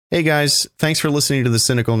Hey guys, thanks for listening to The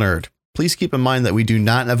Cynical Nerd. Please keep in mind that we do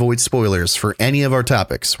not avoid spoilers for any of our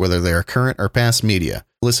topics, whether they are current or past media.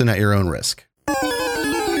 Listen at your own risk.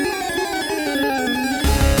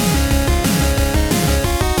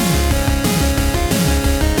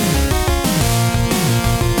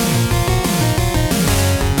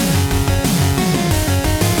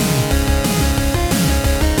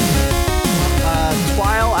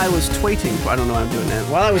 I don't know why I'm doing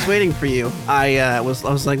that. While I was waiting for you, I was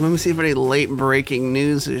like, let me see if any late breaking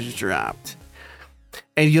news has dropped.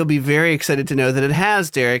 And you'll be very excited to know that it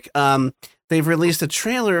has, Derek. They've released a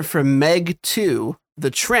trailer for Meg 2,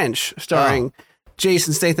 The Trench, starring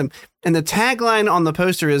Jason Statham. And the tagline on the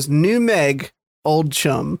poster is New Meg, Old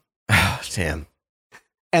Chum. Oh, damn.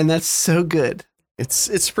 And that's so good.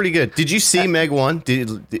 It's pretty good. Did you see Meg 1?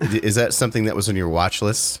 Is that something that was on your watch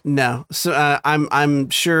list? No. So I'm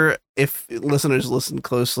sure if listeners listen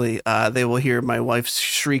closely, they will hear my wife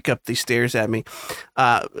shriek up the stairs at me.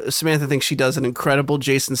 Samantha thinks she does an incredible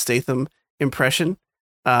Jason Statham impression.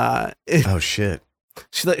 Oh shit!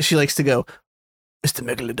 She likes to go, Mr.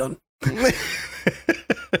 Megalodon,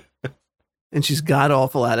 and she's god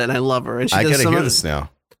awful at it, and I love her. And I gotta hear this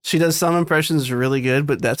now. She does some impressions really good,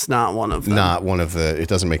 but that's not one of them. Not one of the. It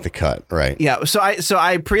doesn't make the cut, right? Yeah. So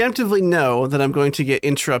I preemptively know that I'm going to get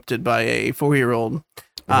interrupted by a 4-year-old.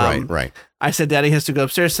 Right. I said, Daddy has to go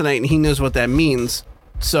upstairs tonight, and he knows what that means.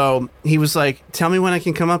 So he was like, "Tell me when I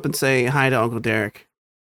can come up and say hi to Uncle Derek."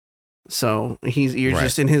 So you're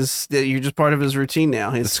just part of his routine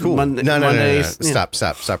now. It's cool. No.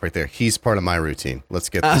 Stop right there. He's part of my routine. Let's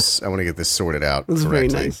get this. I want to get this sorted out. This is very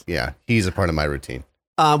nice. Yeah, he's a part of my routine.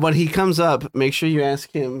 When he comes up, make sure you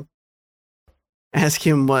ask him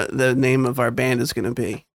what the name of our band is going to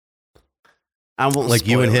be. I won't like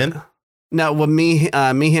you and him. No, well, me,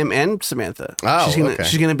 him, and Samantha. Oh, okay.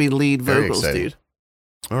 She's gonna be lead vocals, dude.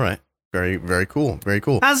 All right, very, very cool, very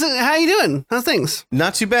cool. How you doing? How's things?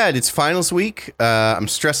 Not too bad. It's finals week. I'm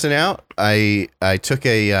stressing out. I took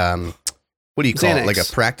a what do you call Xanax. it? Like a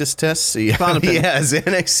practice test. Yeah,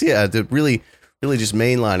 Xanax. Yeah, to really just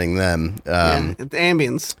mainlining them. The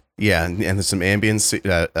ambience. Yeah, and there's some ambience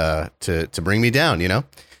to bring me down. You know,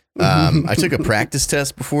 I took a practice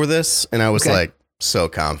test before this, and I was like so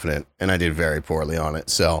confident, and I did very poorly on it.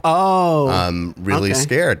 So I'm really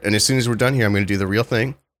scared. And as soon as we're done here, I'm going to do the real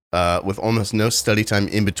thing with almost no study time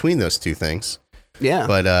in between those two things. Yeah.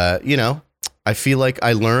 But, I feel like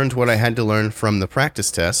I learned what I had to learn from the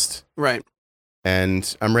practice test. Right.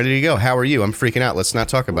 And I'm ready to go. How are you? I'm freaking out. Let's not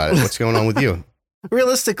talk about it. What's going on with you?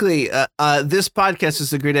 Realistically, this podcast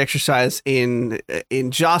is a great exercise in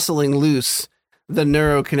jostling loose the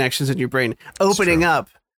neuro connections in your brain, opening up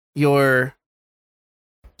your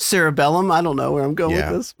cerebellum. I don't know where I'm going with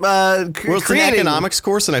this. It's an economics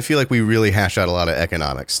course, and I feel like we really hash out a lot of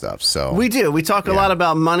economic stuff. So we do. We talk a lot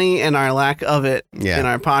about money and our lack of it in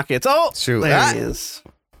our pockets. Oh, true. There he is.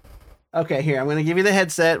 Okay, here, I'm going to give you the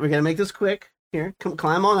headset. We're going to make this quick. Here, come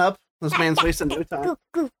climb on up. This man's wasting no time.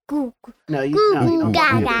 No, you don't.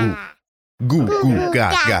 Goo goo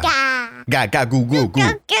ga ga ga ga goo goo goo.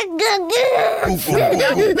 No,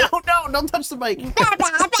 don't touch the mic. Hey,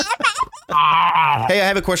 I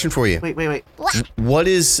have a question for you. Wait. What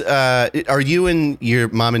is are you and your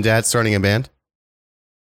mom and dad starting a band?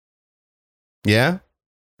 Yeah?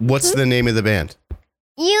 What's the name of the band?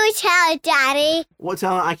 You tell Daddy.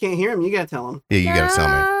 Tell him? I can't hear him. You gotta tell him. Yeah, you gotta tell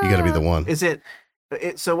me. You gotta be the one. Is it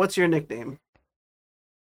so what's your nickname?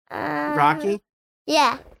 Rocky?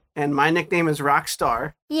 Yeah. And my nickname is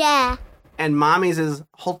Rockstar. Yeah. And Mommy's is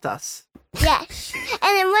Holtas. Yes. And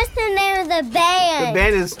then what's the name of the band? The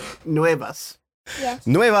band is Nuevas. Yes.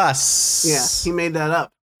 Nuevas. Yeah, he made that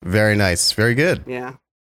up. Very nice. Very good. Yeah.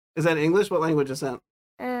 Is that English? What language is that?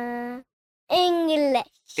 English.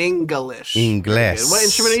 English. What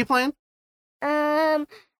instrument are you playing?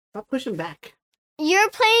 Stop pushing back.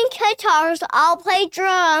 You're playing guitars. I'll play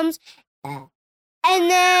drums. And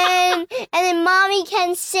then Mommy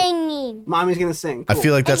can sing. Mommy's gonna sing. Cool. I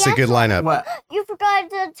feel like that's a good lineup. What? You forgot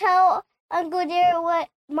to tell Uncle Derek what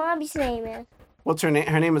Mommy's name is. What's her name?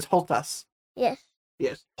 Her name is Holtas. Yes.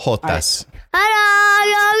 Holtas.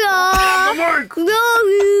 Hello.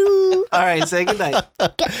 All right, say goodnight.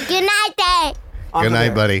 Good night, Dad. Good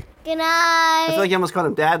night, buddy. Good night. I feel like you almost called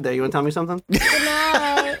him Dad there. You want to tell me something? Good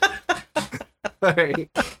night. All right.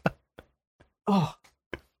 Oh.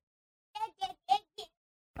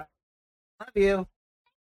 Love you.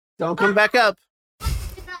 Don't come back up.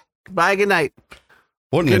 Bye. Good night.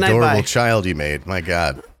 What an adorable child you made. My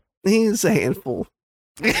God. He's a handful.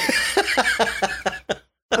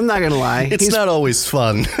 I'm not gonna lie. It's not always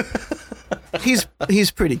fun. He's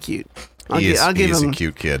pretty cute. He's a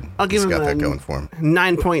cute kid. I'll give him got that going for him.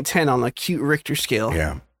 9.10 on the cute Richter scale.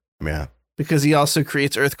 Yeah. Because he also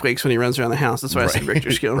creates earthquakes when he runs around the house. That's why I said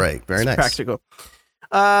Richter scale. Right. Very nice. Practical.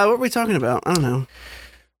 What were we talking about? I don't know.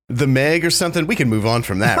 The Meg or something. We can move on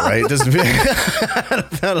from that, right?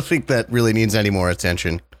 I don't think that really needs any more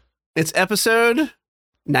attention. It's episode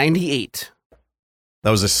 98. That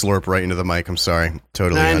was a slurp right into the mic. I'm sorry.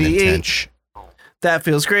 Totally 98. unintentional. That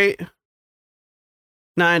feels great.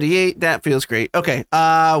 98. That feels great. Okay.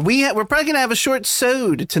 We're probably gonna have a short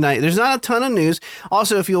sode tonight. There's not a ton of news.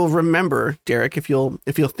 Also, if you'll remember, Derek, if you'll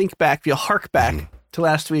think back, if you'll hark back to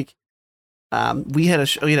last week, we had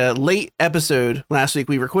a late episode last week.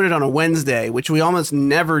 We recorded on a Wednesday, which we almost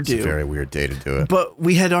never do. It's a very weird day to do it. But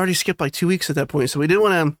we had already skipped like 2 weeks at that point, so we didn't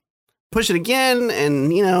want to push it again.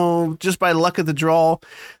 And just by luck of the draw,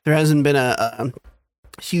 there hasn't been a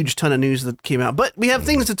huge ton of news that came out. But we have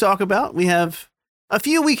things to talk about. We have a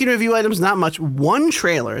few week in review items, not much. One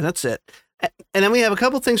trailer, that's it. And then we have a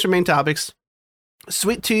couple things for main topics.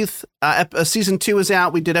 Sweet Tooth season 2 is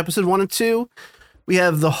out. We did episode 1 and 2. We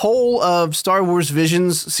have the whole of Star Wars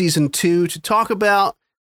Visions season 2 to talk about.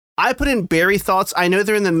 I put in Barry thoughts. I know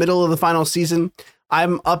they're in the middle of the final season.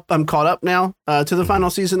 I'm caught up now to the final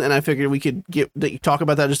season, and I figured we could talk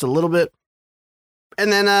about that just a little bit.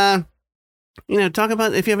 And then talk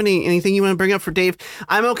about if you have anything you want to bring up for Dave.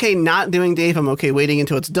 I'm okay not doing Dave. I'm okay waiting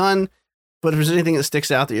until it's done. But if there's anything that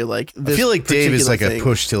sticks out that you're like, I feel like Dave is like a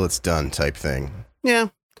push till it's done type thing. Yeah,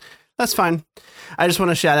 that's fine. I just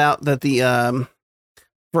want to shout out that the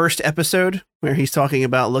first episode where he's talking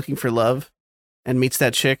about looking for love and meets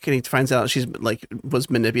that chick and he finds out she's was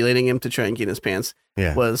manipulating him to try and get in his pants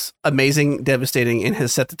was amazing, devastating, and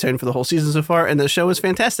has set the tone for the whole season so far. And the show is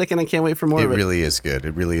fantastic, and I can't wait for more of it. It really is good.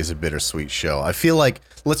 It really is a bittersweet show. I feel like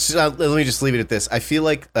let me just leave it at this. I feel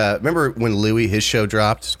like remember when Louis, his show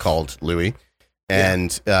dropped called Louis,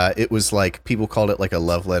 and it was like people called it like a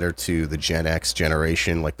love letter to the Gen X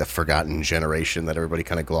generation, like the forgotten generation that everybody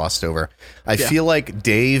kind of glossed over. I feel like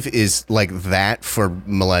Dave is like that for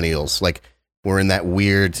millennials. Like, we're in that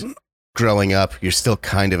weird growing up, you're still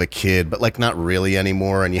kind of a kid, but like not really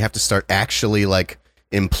anymore. And you have to start actually like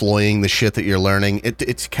employing the shit that you're learning.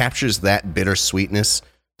 It captures that bittersweetness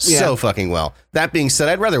so fucking well. That being said,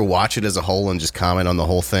 I'd rather watch it as a whole and just comment on the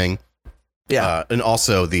whole thing. Yeah. And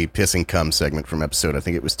also the piss and cum segment from episode, I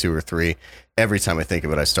think it was 2 or 3. Every time I think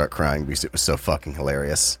of it, I start crying because it was so fucking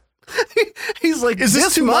hilarious. He's like, is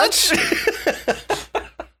this too much?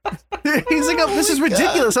 He's like, oh, this is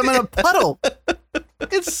ridiculous. I'm in a puddle.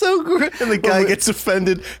 It's so great. And the guy gets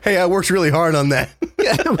offended. Hey, I worked really hard on that.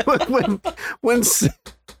 When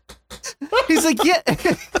he's like, yeah.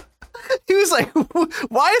 He was like,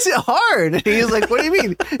 why is it hard? He was like, what do you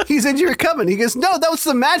mean? He said, you're coming. He goes, no, that was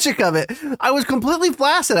the magic of it. I was completely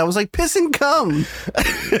flaccid. I was like, piss and cum.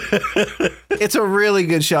 It's a really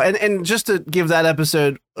good show. And just to give that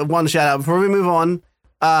episode one shout out before we move on,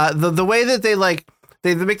 the way that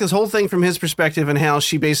they make this whole thing from his perspective and how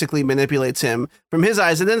she basically manipulates him from his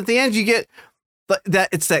eyes. And then at the end, you get that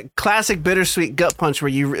it's that classic bittersweet gut punch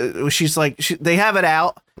where they have it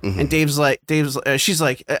out. Mm-hmm. And she's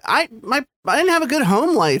like, I didn't have a good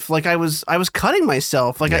home life. Like I was cutting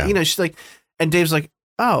myself. Like, she's like, and Dave's like,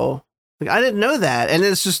 oh, like, I didn't know that. And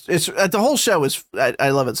it's the whole show is, I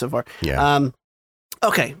love it so far. Yeah.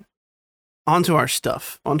 Okay. Onto our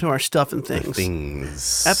stuff and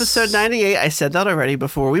things. Episode 98. I said that already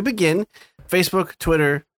before we begin. Facebook,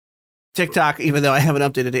 Twitter, TikTok, even though I haven't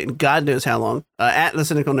updated it in God knows how long, at The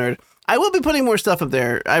Cynical Nerd. I will be putting more stuff up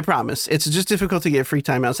there. I promise. It's just difficult to get free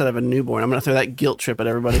time outside of a newborn. I'm going to throw that guilt trip at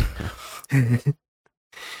everybody.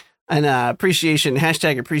 And appreciation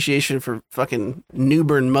for fucking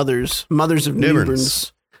newborn mothers of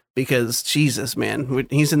newborns. Because Jesus, man,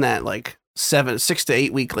 he's in that like 6 to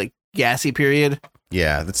 8 week like gassy period.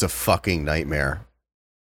 Yeah, that's a fucking nightmare.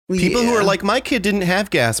 People who are like, my kid didn't have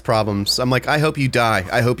gas problems. I'm like, I hope you die.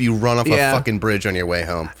 I hope you run off a fucking bridge on your way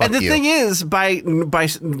home. Fuck and the thing is, by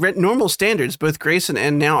normal standards, both Grayson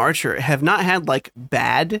and now Archer have not had like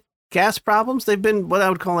bad gas problems. They've been what I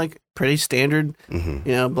would call like pretty standard,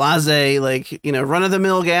 blasé, like, run of the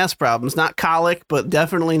mill gas problems. Not colic, but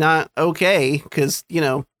definitely not okay because,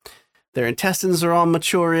 their intestines are all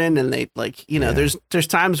maturing and they like, there's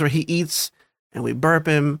times where he eats and we burp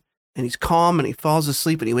him. And he's calm and he falls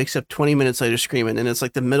asleep and he wakes up 20 minutes later screaming. And it's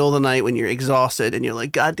like the middle of the night when you're exhausted and you're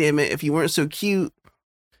like, God damn it, if you weren't so cute.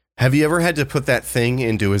 Have you ever had to put that thing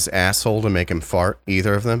into his asshole to make him fart?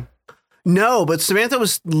 Either of them? No, but Samantha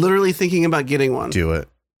was literally thinking about getting one. Do it.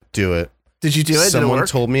 Did you do it? Someone Did it work?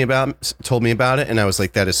 told me about it. And I was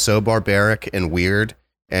like, that is so barbaric and weird.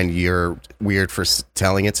 And you're weird for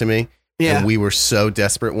telling it to me. Yeah. And we were so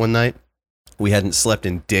desperate one night. We hadn't slept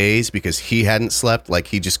in days because he hadn't slept. Like,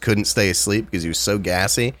 he just couldn't stay asleep because he was so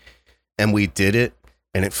gassy. And we did it,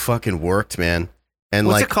 and it fucking worked, man. And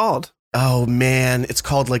what's it called? Oh man, it's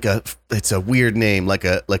called it's a weird name, like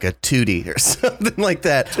a tootie or something like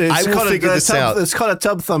that. I will figure this out. It's called a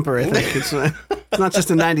tub thumper, I think. It's not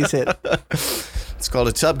just a 90s hit. It's called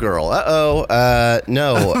a tub girl.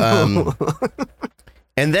 No.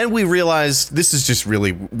 And then we realized this is just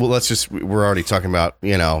really, we're already talking about,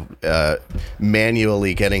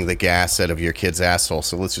 manually getting the gas out of your kid's asshole.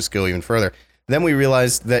 So let's just go even further. Then we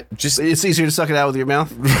realized that it's easier to suck it out with your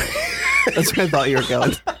mouth. That's where I thought you were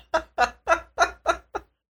going.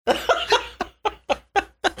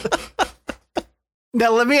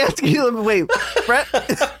 Now let me ask you. Wait, Brett.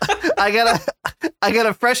 I got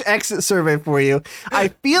a fresh exit survey for you. I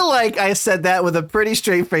feel like I said that with a pretty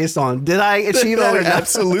straight face on. Did I achieve that or not?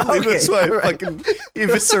 Absolutely. Okay, that's why it fucking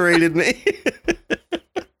eviscerated me.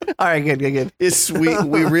 All right, good.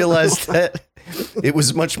 We realized that it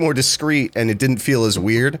was much more discreet and it didn't feel as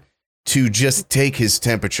weird to just take his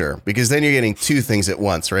temperature, because then you're getting two things at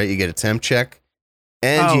once, right? You get a temp check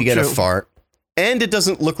and you get a fart, and it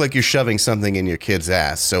doesn't look like you're shoving something in your kid's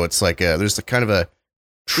ass. So it's like there's a kind of a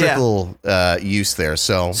triple use there.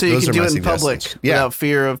 So you those can are do my it in public without Yeah.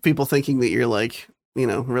 fear of people thinking that you're like,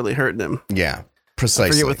 really hurting them. Yeah.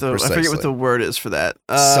 Precisely. I forget what the word is for that.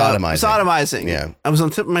 Sodomizing. Sodomizing. Yeah. I was on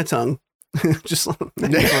the tip of my tongue. Just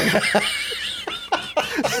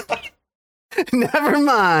never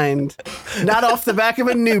mind. Not off the back of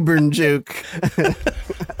a Newbern joke.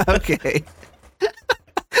 Okay.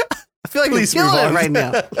 I feel like we're killing it right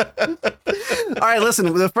now. All right,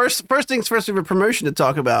 listen. The first things first, we have a promotion to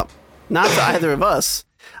talk about. Not to either of us.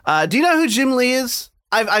 Do you know who Jim Lee is?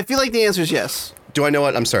 I feel like the answer is yes. Do I know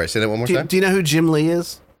what? I'm sorry. Say that one more time. Do you know who Jim Lee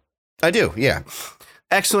is? I do. Yeah.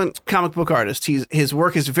 Excellent comic book artist. His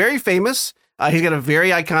work is very famous. He's got a very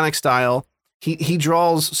iconic style. He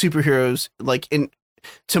draws superheroes like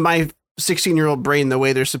to my 16-year-old brain the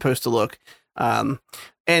way they're supposed to look.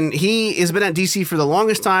 And he has been at DC for the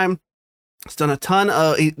longest time. He's done a ton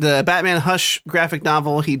of the Batman Hush graphic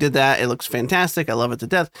novel. He did that. It looks fantastic. I love it to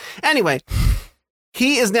death. Anyway,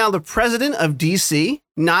 he is now the president of DC,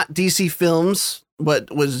 not DC Films, what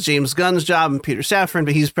was James Gunn's job and Peter Safran,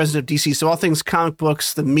 but he's president of DC. So all things comic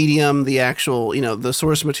books, the medium, the actual, the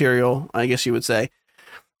source material, I guess you would say.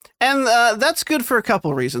 And that's good for a couple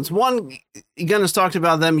of reasons. One, Gunn has talked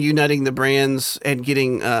about them uniting the brands and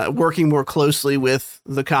getting working more closely with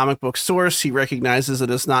the comic book source. He recognizes that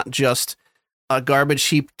it's not just a garbage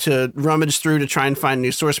heap to rummage through to try and find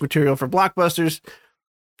new source material for blockbusters.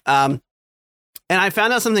 And I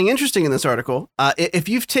found out something interesting in this article. If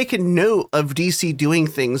you've taken note of DC doing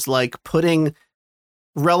things like putting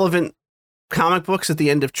relevant comic books at the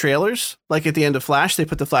end of trailers, like at the end of Flash, they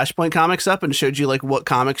put the Flashpoint comics up and showed you like what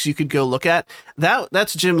comics you could go look at.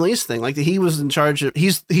 That's Jim Lee's thing. Like he was in charge of,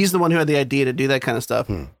 he's the one who had the idea to do that kind of stuff,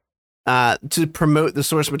 to promote the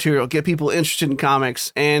source material, get people interested in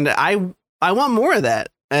comics. And I want more of that.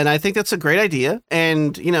 And I think that's a great idea.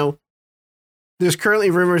 And, there's currently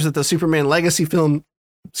rumors that the Superman Legacy film,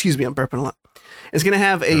 excuse me, I'm burping a lot, is going to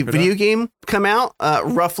have a video game come out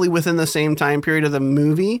roughly within the same time period of the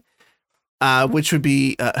movie, which would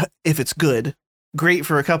be, if it's good, great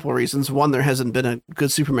for a couple of reasons. One, there hasn't been a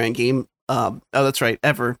good Superman game. That's right,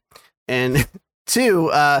 ever. And two,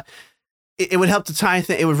 it would help to tie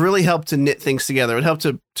it would really help to knit things together. It would help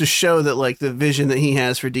to show that like the vision that he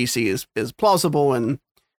has for DC is plausible and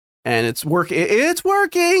it's working. It's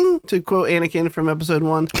working, to quote Anakin from episode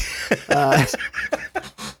 1.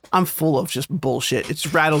 I'm full of just bullshit. It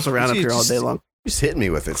just rattles around up here all day long. Just hitting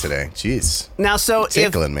me with it today. Jeez. Now, so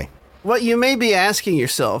tickling me. What you may be asking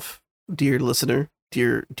yourself, dear listener,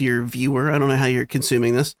 dear viewer, I don't know how you're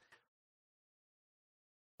consuming this.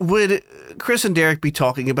 Would Chris and Derek be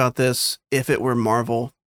talking about this if it were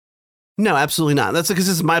Marvel? No, absolutely not. That's because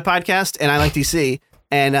this is my podcast and I like DC.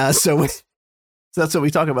 And so that's what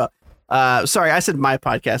we talk about. Sorry, I said my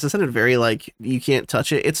podcast. I sounded very like you can't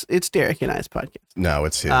touch it. It's Derek and I's podcast. No,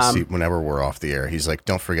 it's his. Whenever we're off the air, he's like,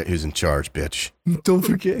 "Don't forget who's in charge, bitch." Don't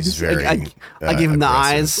forget. He's very. I give him the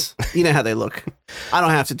eyes. You know how they look. I don't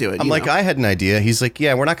have to do it. I'm like, I had an idea. He's like,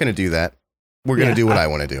 "Yeah, we're not going to do that. We're going to do what I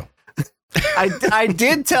want to do." I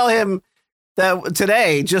did tell him that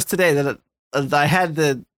just today, that I had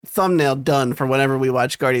the thumbnail done for whenever we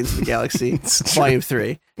watch Guardians of the Galaxy Volume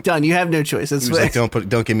 3. Done. You have no choice. He was like,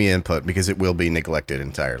 don't give me input because it will be neglected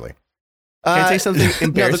entirely. Can I say something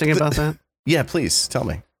embarrassing about that? Yeah, please tell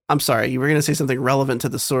me. I'm sorry. You were going to say something relevant to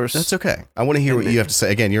the source. That's okay. I want to hear what you have to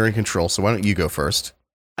say. Again, you're in control, so why don't you go first?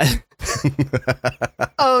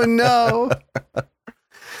 Oh no.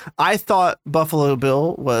 I thought Buffalo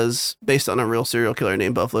Bill was based on a real serial killer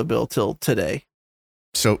named Buffalo Bill till today.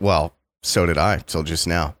 So did I till just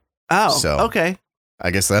now. Oh, so okay.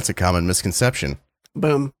 I guess that's a common misconception.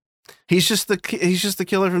 Boom. He's just the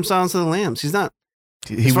killer from Silence of the Lambs. He's not.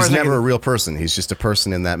 He was never a real person. He's just a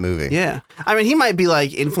person in that movie. Yeah. I mean, he might be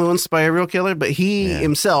like influenced by a real killer, but he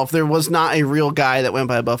himself, there was not a real guy that went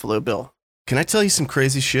by Buffalo Bill. Can I tell you some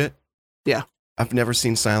crazy shit? Yeah. I've never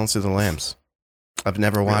seen Silence of the Lambs. I've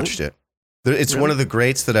never watched it. It's one of the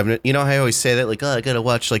greats that I've, you know, I always say that, like, oh, I got to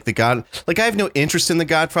watch like like I have no interest in The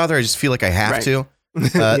Godfather. I just feel like I have to.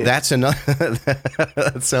 That's another,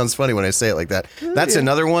 that sounds funny when I say it like that. That's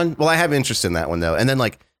another one. Well, I have interest in that one though. And then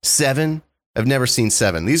like Seven, I've never seen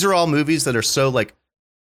Seven. These are all movies that are so like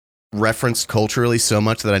referenced culturally so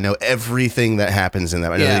much that I know everything that happens in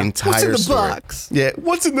them. I know the entire What's in the story. box? Yeah,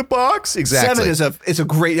 what's in the box? Exactly. Seven is a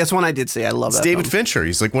great. That's one I did say. I love that. David Fincher.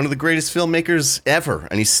 He's like one of the greatest filmmakers ever,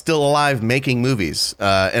 and he's still alive making movies.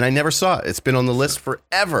 And I never saw it. It's been on the list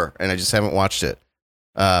forever, and I just haven't watched it.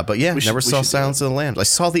 But yeah, never saw Silence of the Lambs. I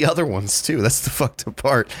saw the other ones too. That's the fucked up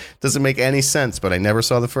part. Doesn't make any sense, but I never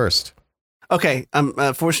saw the first. Okay,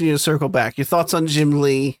 I'm forcing you to circle back. Your thoughts on Jim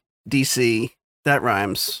Lee, DC? That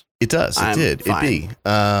rhymes. It does. It did. Fine. It be.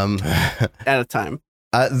 At a time.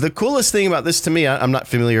 The coolest thing about this to me, I'm not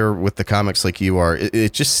familiar with the comics like you are.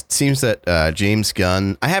 It just seems that James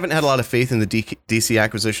Gunn, I haven't had a lot of faith in the DC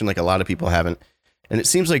acquisition like a lot of people haven't. And it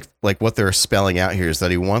seems like what they're spelling out here is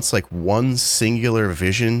that he wants like one singular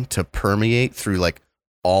vision to permeate through like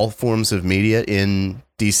all forms of media in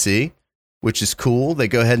DC, which is cool. They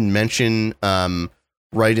go ahead and mention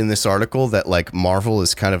right in this article that like Marvel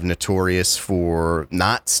is kind of notorious for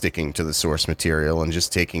not sticking to the source material and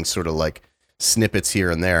just taking sort of like snippets here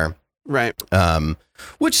and there. Right.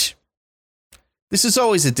 Which this is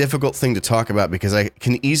always a difficult thing to talk about because I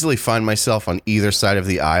can easily find myself on either side of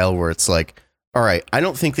the aisle where it's like, all right, I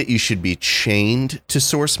don't think that you should be chained to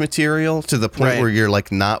source material to the point where you're like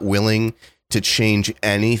not willing to change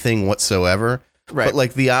anything whatsoever. Right. But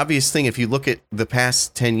like the obvious thing, if you look at the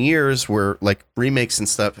past 10 years where like remakes and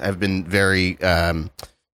stuff have been very,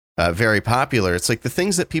 very popular, it's like the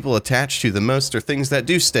things that people attach to the most are things that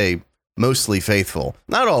do stay mostly faithful.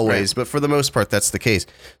 Not always, but for the most part, that's the case.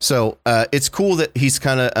 So it's cool that he's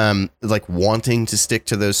kind of like wanting to stick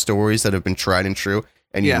to those stories that have been tried and true.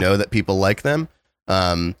 And you know that people like them.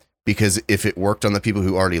 Because if it worked on the people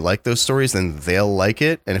who already like those stories, then they'll like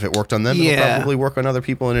it. And if it worked on them, it'll probably work on other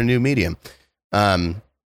people in a new medium. No,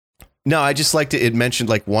 I just liked it. It mentioned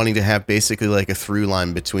like wanting to have basically like a through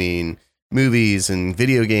line between movies and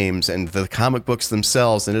video games and the comic books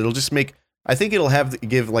themselves. And it'll just I think it'll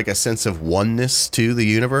give like a sense of oneness to the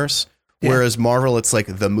universe. Whereas Marvel, it's like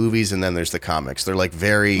the movies and then there's the comics. They're like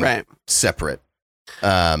very separate.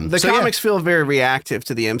 The comics feel very reactive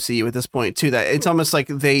to the MCU at this point too. That it's almost like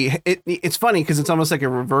it's funny because it's almost like a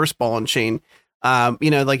reverse ball and chain.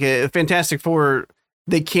 Like a Fantastic Four,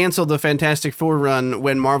 they canceled the Fantastic Four run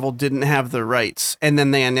when Marvel didn't have the rights, and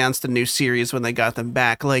then they announced a new series when they got them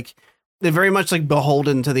back. Like they're very much like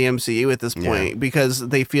beholden to the MCU at this point because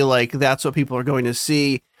they feel like that's what people are going to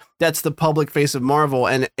see. That's the public face of Marvel,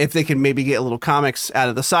 and if they can maybe get a little comics out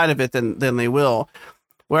of the side of it, then they will.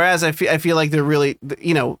 Whereas I feel like they're really,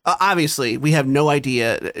 obviously we have no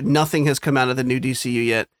idea. Nothing has come out of the new DCU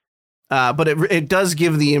yet. But it does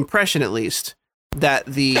give the impression, at least, that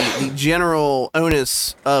the general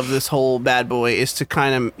onus of this whole bad boy is to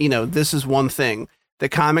kind of, this is one thing. The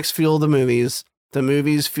comics fuel the movies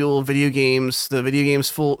fuel video games, the video games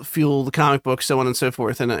fuel the comic books, so on and so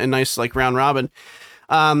forth, and a nice like round robin.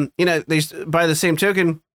 They, by the same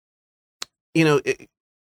token,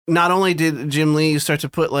 not only did Jim Lee start to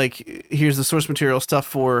put like, here's the source material stuff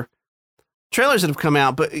for trailers that have come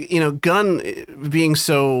out, but Gunn being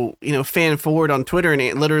so fan forward on Twitter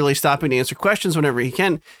and literally stopping to answer questions whenever he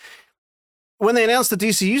can. When they announced the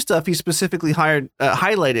DCU stuff, he specifically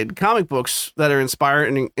highlighted comic books that are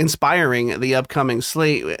inspiring the upcoming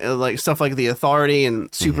slate, like stuff like The Authority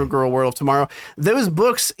and Supergirl World of Tomorrow. Those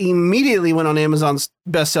books immediately went on Amazon's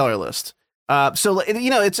bestseller list. So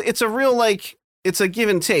it's a real like. It's a give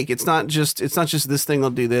and take. It's not just this thing will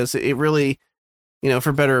do this. It really,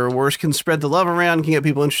 for better or worse, can spread the love around, can get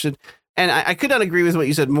people interested. And I could not agree with what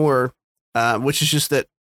you said more, which is just that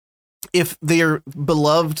if they are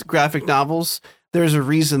beloved graphic novels, there's a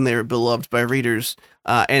reason they're beloved by readers.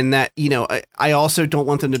 And that, I also don't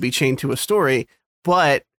want them to be chained to a story,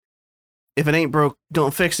 but if it ain't broke,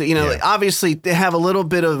 don't fix it. Obviously they have a little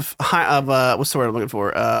bit of what's the word I'm looking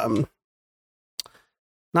for?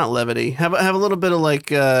 Not levity. Have a little bit of like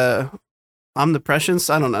omnipresence.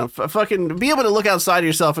 I don't know. Fucking be able to look outside of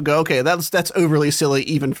yourself and go, okay, that's overly silly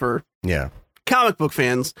even for comic book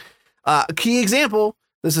fans. Key example.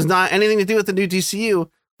 This is not anything to do with the new DCU.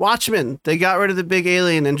 Watchmen. They got rid of the big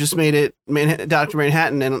alien and just made it Dr.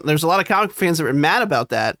 Manhattan. And there's a lot of comic fans that were mad about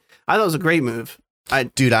that. I thought it was a great move. I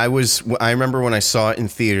remember when I saw it in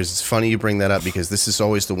theaters. It's funny you bring that up because this is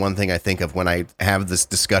always the one thing I think of when I have this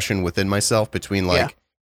discussion within myself between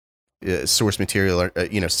source material or,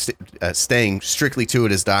 staying strictly to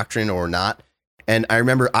it as doctrine or not. And I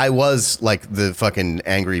remember I was like the fucking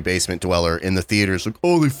angry basement dweller in the theaters. Like,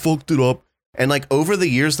 oh, they fucked it up. And like over the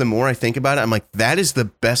years, the more I think about it, I'm like, that is the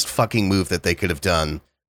best fucking move that they could have done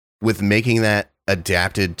with making that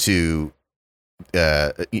adapted to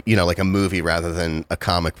like a movie rather than a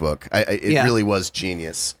comic book. It really was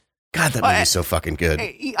genius. God, that movie's so fucking good.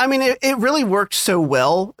 I mean, it really worked so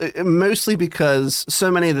well, mostly because so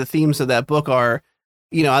many of the themes of that book are,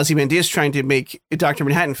 Ozymandias trying to make Dr.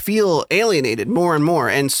 Manhattan feel alienated more and more.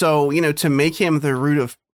 And so, to make him the root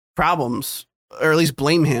of problems, or at least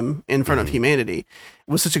blame him in front of humanity,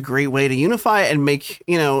 was such a great way to unify and make,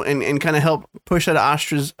 and kind of help push that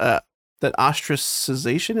that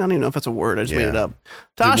ostracization. I don't even know if that's a word. I just made it up.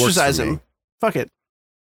 To ostracize him. Fuck it.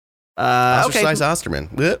 Ostracize Osterman.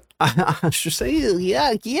 Ostracize.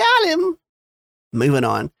 Yeah, got him. Moving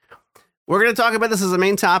on. We're going to talk about this as a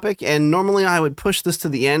main topic, and normally I would push this to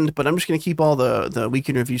the end, but I'm just going to keep all the week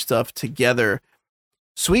in review stuff together.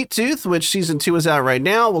 Sweet Tooth, which season 2 is out right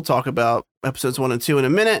now. We'll talk about episodes 1 and 2 in a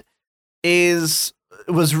minute.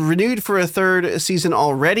 Was renewed for a third season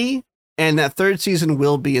already. And that third season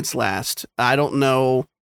will be its last. I don't know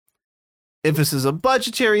if this is a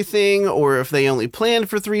budgetary thing or if they only planned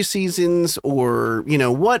for 3 seasons or,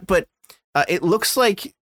 what. But it looks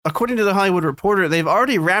like, according to the Hollywood Reporter, they've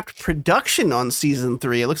already wrapped production on season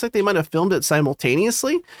 3. It looks like they might have filmed it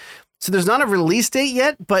simultaneously. So there's not a release date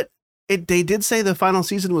yet, but they did say the final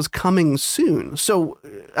season was coming soon. So,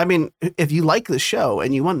 I mean, if you like the show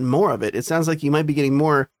and you want more of it, it sounds like you might be getting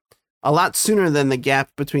more a lot sooner than the gap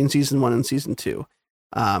between season 1 and season 2.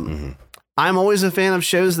 I'm always a fan of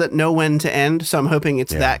shows that know when to end. So I'm hoping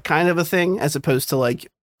it's that kind of a thing as opposed to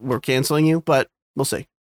like, we're canceling you, but we'll see.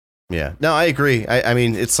 Yeah, no, I agree. I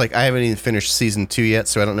mean, it's like, I haven't even finished season 2 yet.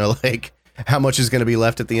 So I don't know like how much is going to be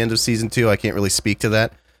left at the end of season 2. I can't really speak to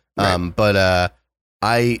that. Right. But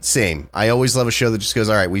I always love a show that just goes,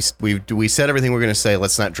 all right, we said everything we're going to say.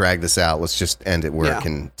 Let's not drag this out. Let's just end it where it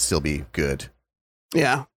can still be good.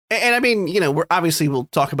 Yeah. And I mean, we'll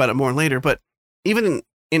talk about it more later, but even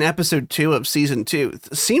in episode 2 of season 2,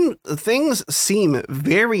 things seem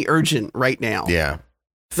very urgent right now. Yeah.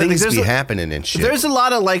 Things be happening and shit. There's a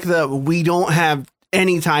lot of like we don't have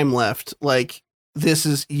any time left. Like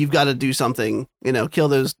you've got to do something, kill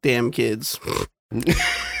those damn kids.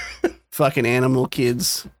 Fucking animal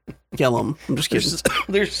kids. Kill them. I'm just kidding.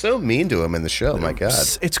 They're so mean to him in the show. My God.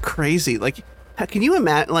 It's crazy. Like, can you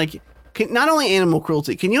imagine, not only animal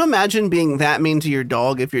cruelty, can you imagine being that mean to your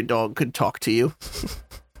dog if your dog could talk to you?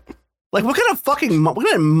 Like, what kind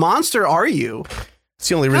of monster are you? It's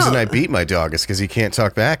the only reason I beat my dog is because he can't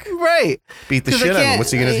talk back. Right. Beat the shit out of him.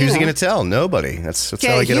 Who's he gonna tell? Nobody. That's how I get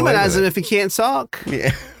away with it. Can't humanize him if he can't talk.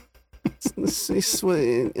 Yeah.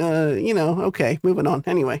 Okay, moving on.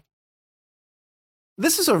 Anyway.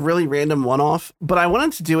 This is a really random one-off, but I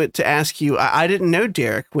wanted to do it to ask you. I didn't know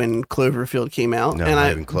Derek when Cloverfield came out. No, not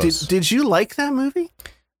even close. Did you like that movie?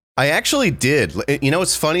 I actually did.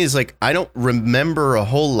 What's funny is like, I don't remember a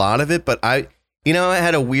whole lot of it, but I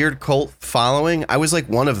had a weird cult following. I was like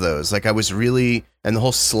one of those. Like I was really, and the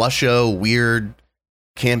whole Slusho weird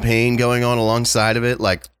campaign going on alongside of it.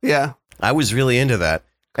 Like, yeah, I was really into that.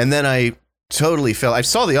 And then I totally fell. I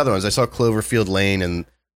saw the other ones. I saw Cloverfield Lane and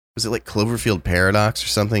was it like Cloverfield Paradox or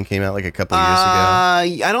something came out like a couple of years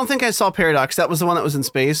ago? I don't think I saw Paradox. That was the one that was in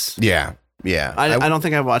space. Yeah. I don't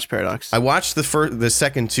think I watched Paradox. I watched the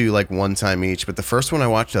second 2 like one time each, but the first one I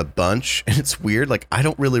watched a bunch, and it's weird. Like I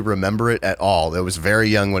don't really remember it at all. I was very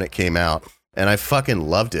young when it came out, and I fucking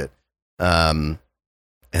loved it. And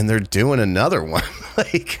they're doing another one.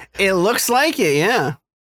 Like it looks like it. Yeah.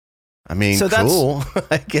 I mean, so cool.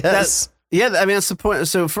 I guess. Yeah, I mean, that's the point.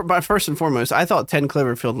 So, first and foremost, I thought 10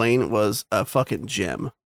 Cloverfield Lane was a fucking gem.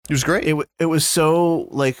 It was great. It was so,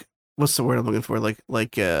 like, what's the word I'm looking for?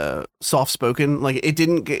 Like soft-spoken. Like, you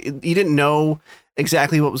didn't know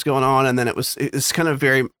exactly what was going on, and then it's kind of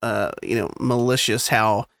very, malicious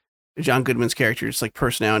how John Goodman's character's, like,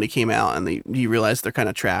 personality came out, and you realize they're kind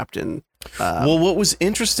of trapped. And well, what was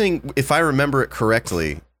interesting, if I remember it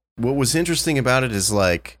correctly, what was interesting about it is,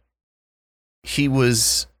 like, he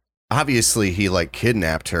was obviously he like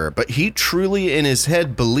kidnapped her, but he truly in his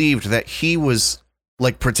head believed that he was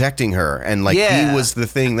like protecting her and like he was the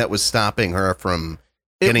thing that was stopping her from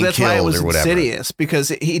getting that's killed why it was or whatever. Insidious, because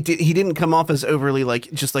he didn't come off as overly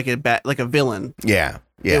like just like a villain. Yeah.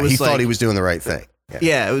 He thought he was doing the right thing.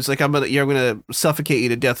 Yeah, it was like I'm gonna suffocate you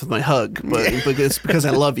to death with my hug, but it's because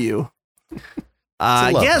I love you.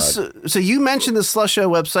 Yes. So you mentioned the Slush Show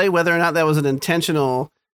website, whether or not that was an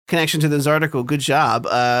intentional connection to this article. Good job.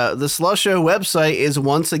 The Slush Show website is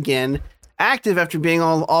once again active after being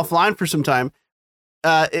all offline for some time.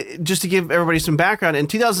 Just to give everybody some background, in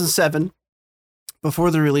 2007,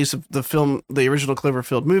 before the release of the film, the original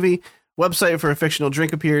Cloverfield movie, website for a fictional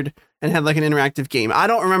drink appeared and had like an interactive game. I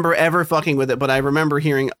don't remember ever fucking with it, but I remember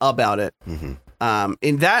hearing about it. Mm-hmm.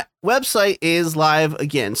 And that website is live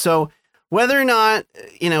again. So whether or not,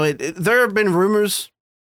 there have been rumors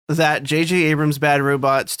that J.J. Abrams' Bad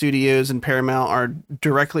Robot Studios and Paramount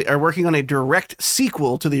are working on a direct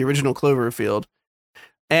sequel to the original Cloverfield.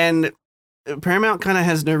 And Paramount kind of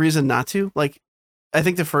has no reason not to. Like, I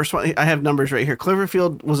think the first one, I have numbers right here.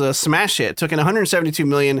 Cloverfield was a smash hit, took in $172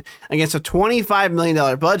 million against a $25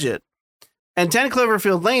 million budget. And 10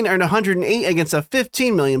 Cloverfield Lane earned $108 against a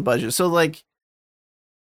 $15 million budget. So, like,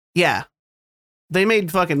 yeah, they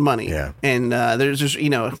made fucking money. Yeah. And there's just,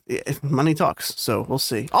 money talks. So we'll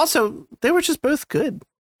see. Also, they were just both good.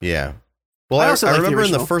 Yeah. Well, I remember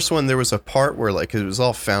in the first one, there was a part where, like, it was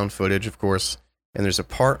all found footage, of course. And there's a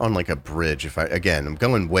part on, like, a bridge. I'm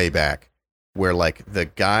going way back, where, like, the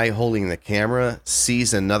guy holding the camera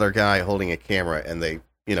sees another guy holding a camera, and they,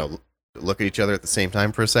 look at each other at the ssame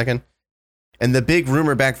time for a second. And the big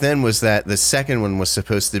rumor back then was that the second one was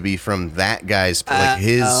supposed to be from that guy's,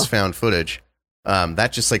 his found footage.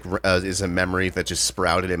 That just, like, is a memory that just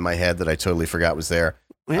sprouted in my head that I totally forgot was there.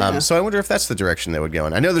 Yeah. So I wonder if that's the direction they would go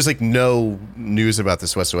in. I know there's, like, no news about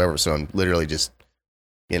this whatsoever, so I'm literally just,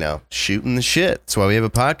 shooting the shit. That's why we have a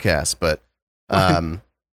podcast. But I'm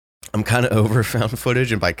kind of over found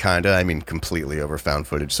footage, and by kind of, I mean completely over found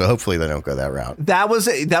footage. So hopefully they don't go that route. That was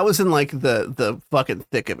in like the fucking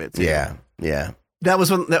thick of it. Too. Yeah. That was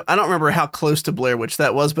when I don't remember how close to Blair Witch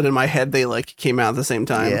that was, but in my head they like came out at the same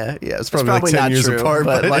time. Yeah. It's probably like 10 years apart.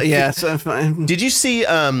 But like, yeah. So did you see?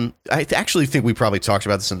 I actually think we probably talked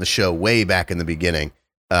about this in the show way back in the beginning.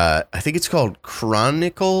 I think it's called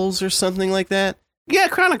Chronicles or something like that. Yeah,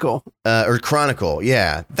 Chronicle. Chronicle,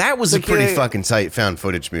 yeah. That was a pretty fucking tight found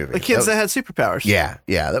footage movie. The kids that had superpowers. Yeah,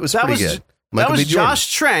 that was pretty good. That was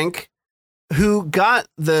Josh Trank, who got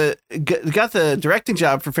the directing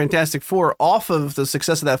job for Fantastic Four off of the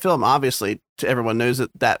success of that film. Obviously, everyone knows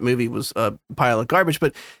that movie was a pile of garbage,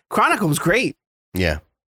 but Chronicle was great. Yeah.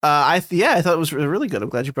 I thought it was really good. I'm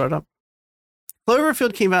glad you brought it up.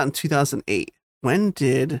 Cloverfield came out in 2008. When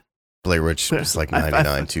did... Blair Witch was like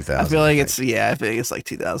 99, 2000. I feel like it's like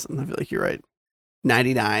 2000. I feel like you're right.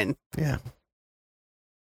 99. Yeah.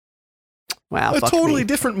 Wow. A totally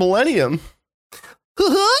different millennium.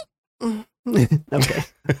 Okay.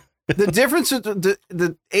 The difference,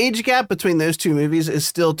 the age gap between those two movies is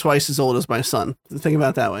still twice as old as my son. Think about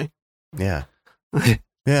it that way. Yeah.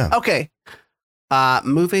 Yeah. Okay.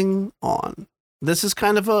 Moving on. This is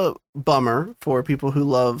kind of a bummer for people who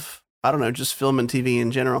love, I don't know, just film and TV in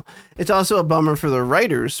general. It's also a bummer for the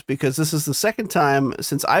writers because this is the second time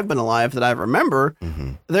since I've been alive that I remember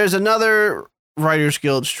there's another Writers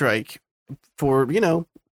Guild strike for,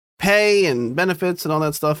 pay and benefits and all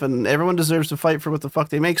that stuff. And everyone deserves to fight for what the fuck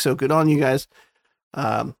they make. So good on you guys.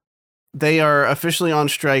 They are officially on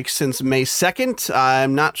strike since May 2nd.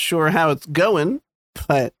 I'm not sure how it's going,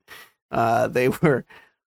 but they were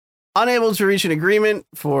unable to reach an agreement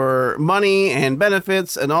for money and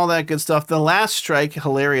benefits and all that good stuff. The last strike,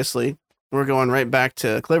 hilariously, we're going right back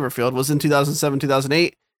to Cloverfield, was in 2007,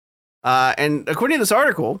 2008. And according to this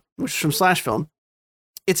article, which is from Slash Film,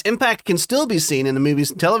 its impact can still be seen in the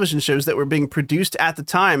movies and television shows that were being produced at the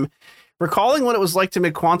time. Recalling what it was like to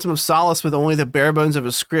make Quantum of Solace with only the bare bones of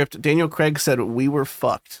a script, Daniel Craig said, "We were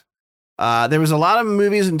fucked." There was a lot of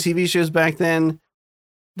movies and TV shows back then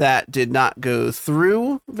that did not go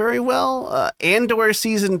through very well. Andor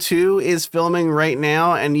season 2 is filming right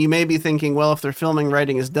now, and you may be thinking, well, if they're filming,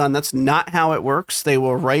 writing is done. That's not how it works. They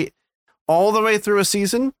will write all the way through a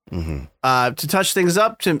season to touch things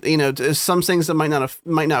up, to some things that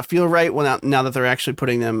might not feel right now that they're actually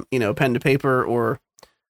putting them, pen to paper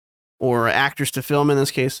or actors to film in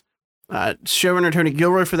this case. Showrunner Tony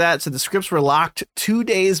Gilroy for that said the scripts were locked 2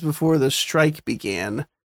 days before the strike began.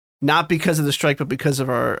 Not because of the strike, but because of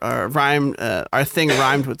our thing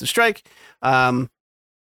rhymed with the strike.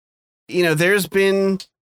 There's been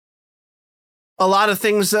A lot of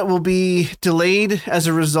things that will be delayed as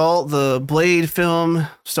a result. The Blade film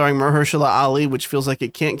starring Mahershala Ali, which feels like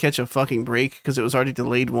it can't catch a fucking break because it was already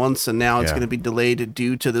delayed once, and now it's going to be delayed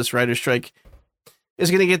due to this writer's strike. Is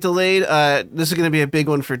going to get delayed. This is going to be a big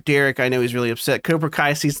one for Derek. I know he's really upset. Cobra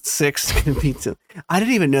Kai season 6 is going to be. I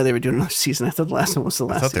didn't even know they were doing another season. I thought the last one was the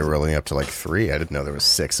last. I thought season. they were rolling up to like 3. I didn't know there was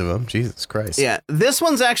 6 of them. Jesus Christ. Yeah, this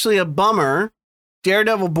one's actually a bummer.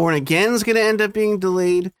 Daredevil Born Again is going to end up being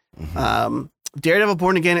delayed. Mm-hmm. Daredevil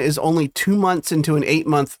Born Again is only 2 months into an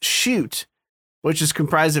 8-month shoot, which is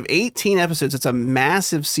comprised of 18 episodes. It's a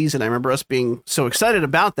massive season. I remember us being so excited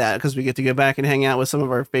about that because we get to go back and hang out with some of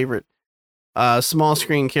our favorite small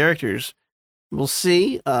screen characters. We'll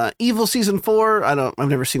see. Evil season 4. I've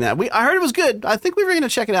never seen that. I heard it was good. I think we were going to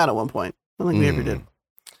check it out at one point. I don't think we ever did.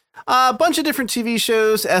 A bunch of different TV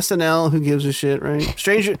shows. SNL. Who gives a shit, right?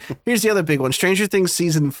 Here's the other big one. Stranger Things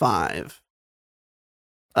season 5.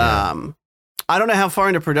 I don't know how far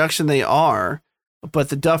into production they are, but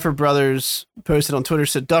the Duffer brothers posted on Twitter,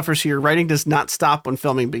 said, "Duffer's here. Writing does not stop when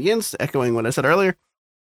filming begins," echoing what I said earlier.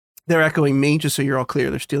 They're echoing me, just so you're all clear.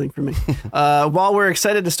 They're stealing from me. While we're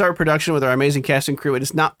excited to start production with our amazing cast and crew, it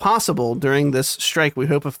is not possible during this strike. We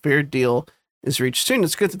hope a fair deal is reached soon.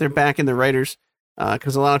 It's good that they're back in the writers,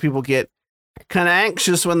 because a lot of people get kind of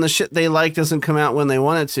anxious when the shit they like doesn't come out when they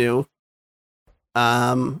want it to.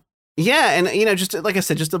 Yeah, and just like I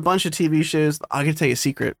said, just a bunch of TV shows. I'm gonna tell you a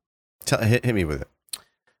secret. Hit me with it.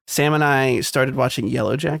 Sam and I started watching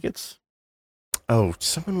Yellow Jackets. Oh,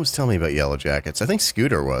 someone was telling me about Yellow Jackets. I think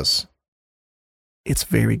Scooter was. It's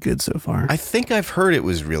very good so far. I think I've heard it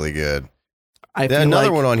was really good.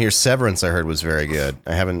 Another one on here, Severance, I heard was very good.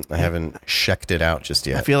 I haven't checked it out just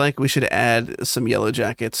yet. I feel like we should add some Yellow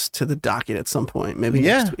Jackets to the docket at some point. Maybe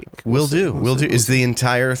next week. We'll do. Is the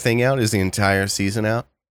entire thing out? Is the entire season out?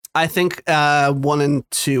 I think 1 and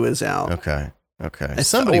 2 is out. Okay.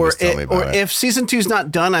 Somebody was telling me about it. Or if season 2 is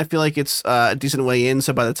not done, I feel like it's a decent way in.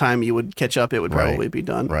 So by the time you would catch up, it would probably be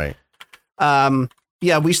done. Right.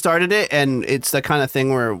 Yeah, we started it, and it's the kind of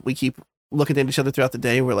thing where we keep looking at each other throughout the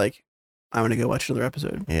day. We're like, I want to go watch another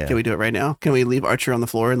episode. Yeah. Can we do it right now? Can we leave Archer on the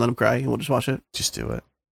floor and let him cry, and we'll just watch it? Just do it.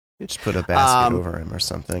 Just put a basket over him or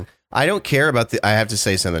something. I don't care about I have to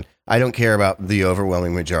say something. I don't care about the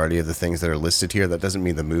overwhelming majority of the things that are listed here. That doesn't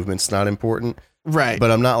mean the movement's not important. Right.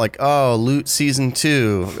 But I'm not like, oh, Loot season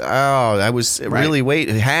 2. Oh, I was really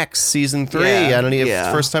Hacks season 3. Yeah, I don't even, it's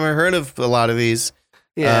the first time I heard of a lot of these.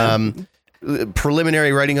 Yeah.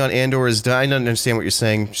 Preliminary writing on Andor is done. I don't understand what you're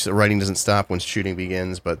saying. The writing doesn't stop when shooting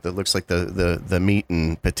begins, but it looks like the meat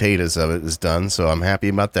and potatoes of it is done. So I'm happy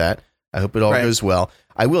about that. I hope it all goes well.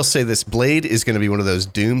 I will say this: Blade is going to be one of those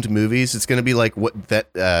doomed movies. It's going to be like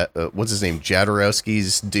what's his name,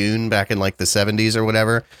 Jodorowsky's Dune back in like the 70s or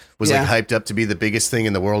whatever, was like hyped up to be the biggest thing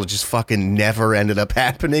in the world. It just fucking never ended up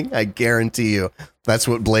happening. I guarantee you, that's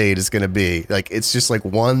what Blade is going to be. Like, it's just like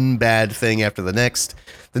one bad thing after the next.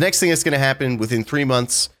 The next thing that's going to happen within 3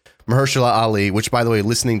 months, Mahershala Ali, which, by the way,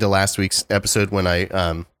 listening to last week's episode when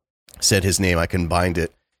I said his name, I combined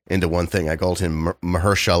it into one thing. I called him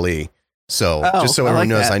Mahershala. So just so everyone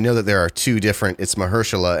knows, I know that there are 2 different. It's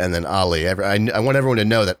Mahershala and then Ali. I want everyone to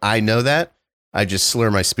know that I know that. I just slur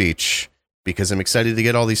my speech because I'm excited to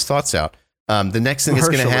get all these thoughts out. The next thing that's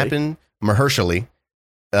going to happen, Mahershala,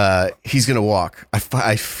 he's going to walk.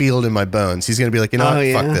 I feel it in my bones. He's going to be like,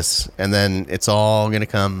 fuck this. And then it's all going to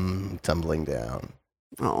come tumbling down.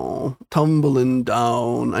 Oh, tumbling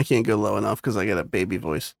down. I can't go low enough because I got a baby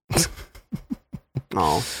voice.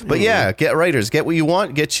 Oh, but yeah, get writers, get what you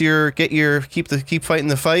want, keep fighting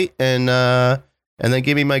the fight, and then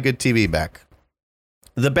give me my good TV back.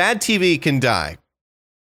 The bad TV can die.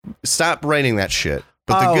 Stop writing that shit.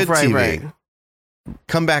 But the good TV,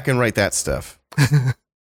 come back and write that stuff.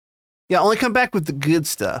 Yeah, only come back with the good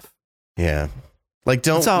stuff. Yeah. Like,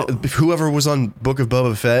 whoever was on Book of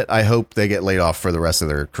Boba Fett, I hope they get laid off for the rest of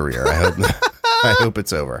their career. I hope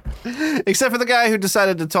it's over. Except for the guy who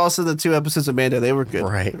decided to toss in the 2 episodes of Mando. They were good.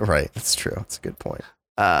 Right. That's true. That's a good point.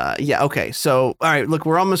 Yeah, okay. So, all right, look,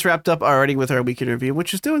 we're almost wrapped up already with our weekend review,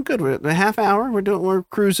 which is doing good. We're at a half hour. We're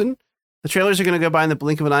cruising. The trailers are going to go by in the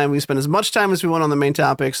blink of an eye, and we spend as much time as we want on the main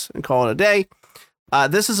topics and call it a day.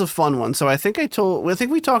 This is a fun one. So I think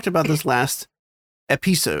we talked about this last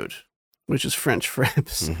episode, which is French for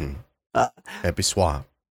episode. Episode.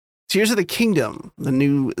 Tears of the Kingdom, the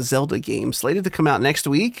new Zelda game, slated to come out next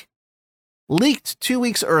week, leaked 2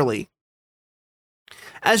 weeks early.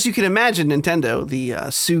 As you can imagine, Nintendo, the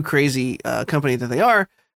sue crazy company that they are,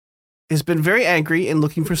 has been very angry and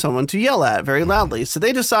looking for someone to yell at very loudly. So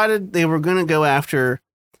they decided they were going to go after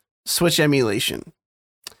Switch emulation.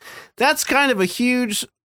 That's kind of a huge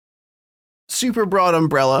super broad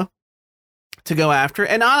umbrella to go after.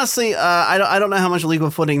 And honestly, I don't know how much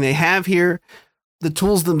legal footing they have here. The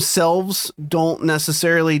tools themselves don't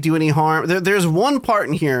necessarily do any harm. There's one part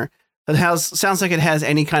in here that sounds like it has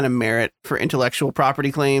any kind of merit for intellectual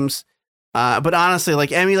property claims. But honestly,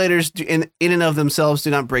 like emulators in and of themselves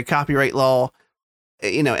do not break copyright law.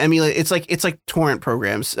 Emulate. It's like torrent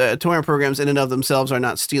programs. Torrent programs in and of themselves are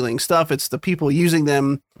not stealing stuff. It's the people using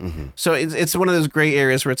them. Mm-hmm. So it's one of those gray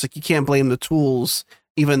areas where it's like you can't blame the tools,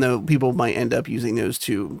 even though people might end up using those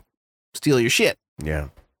to steal your shit. Yeah.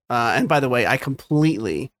 And by the way, I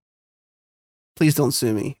completely, please don't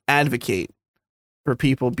sue me, advocate for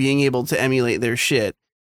people being able to emulate their shit.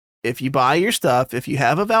 If you buy your stuff, if you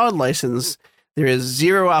have a valid license, there is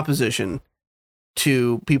zero opposition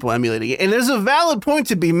to people emulating it. And there's a valid point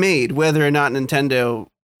to be made, whether or not Nintendo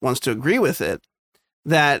wants to agree with it,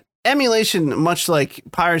 that emulation, much like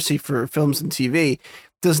piracy for films and TV,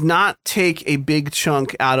 does not take a big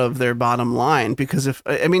chunk out of their bottom line. Because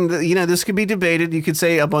this could be debated. You could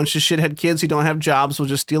say a bunch of shithead kids who don't have jobs will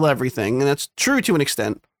just steal everything. And that's true to an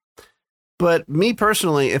extent. But me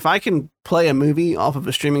personally, if I can play a movie off of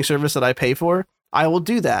a streaming service that I pay for, I will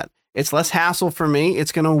do that. It's less hassle for me.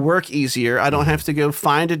 It's going to work easier. I don't have to go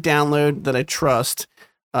find a download that I trust,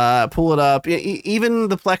 pull it up. Even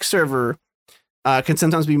the Plex server can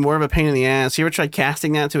sometimes be more of a pain in the ass. You ever tried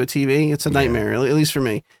casting that to a TV? It's a nightmare, at least for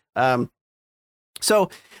me. So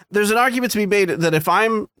there's an argument to be made that if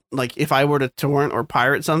I were to torrent or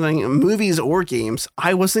pirate something, movies or games,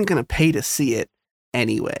 I wasn't going to pay to see it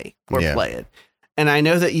anyway or play it. And I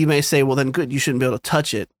know that you may say, well, then good, you shouldn't be able to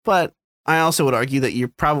touch it. But I also would argue that you're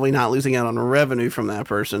probably not losing out on revenue from that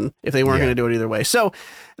person if they weren't going to do it either way. So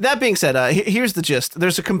that being said, here's the gist.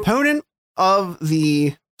 There's a component of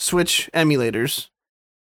the Switch emulators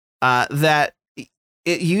that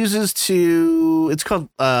it uses it's called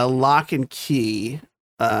lock and key.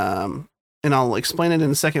 And I'll explain it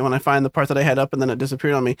in a second when I find the part that I had up and then it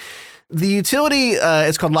disappeared on me. The utility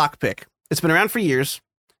is called Lockpick. It's been around for years.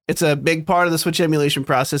 It's a big part of the Switch emulation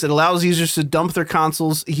process. It allows users to dump their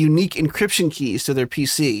console's unique encryption keys to their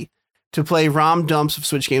PC to play ROM dumps of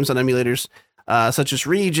Switch games on emulators such as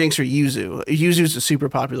Rejinx or Yuzu. Yuzu is a super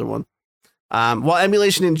popular one. While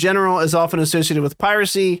emulation in general is often associated with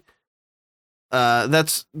piracy,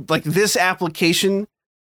 that's like this application,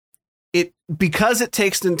 because it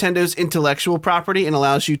takes Nintendo's intellectual property and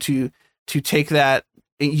allows you to take that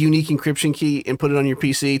unique encryption key and put it on your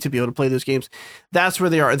PC to be able to play those games. That's where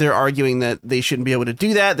they're arguing that they shouldn't be able to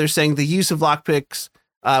do that. They're saying the use of lockpicks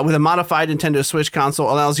with a modified Nintendo Switch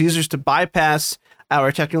console allows users to bypass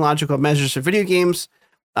our technological measures for video games.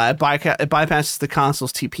 It bypasses the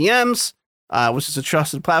console's TPMs, which is a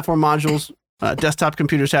trusted platform modules. Desktop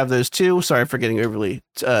computers have those too. Sorry for getting overly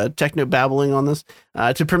techno babbling on this.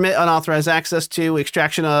 To permit unauthorized access to,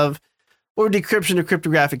 extraction of, or decryption of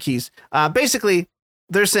cryptographic keys. Basically,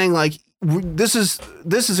 they're saying like this is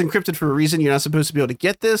encrypted for a reason. You're not supposed to be able to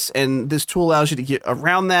get this, and this tool allows you to get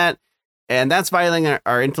around that, and that's violating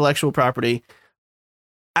our intellectual property.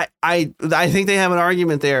 I think they have an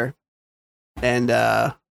argument there, and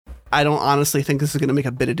I don't honestly think this is going to make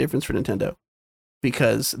a bit of difference for Nintendo,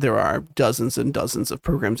 because there are dozens and dozens of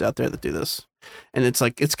programs out there that do this, and it's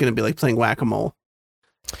going to be like playing whack-a-mole.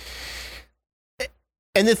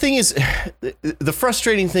 And the thing is, the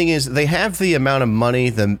frustrating thing is they have the amount of money,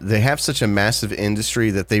 they have such a massive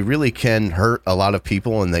industry that they really can hurt a lot of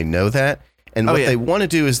people, and they know that. And what they want to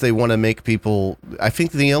do is they want to make people, I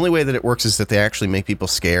think the only way that it works is that they actually make people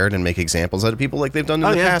scared and make examples out of people like they've done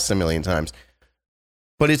in the past a million times.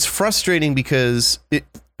 But it's frustrating because, this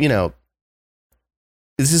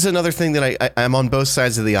is another thing that I'm on both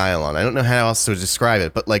sides of the aisle on. I don't know how else to describe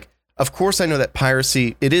it, but like, of course I know that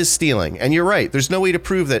piracy, it is stealing. And you're right. There's no way to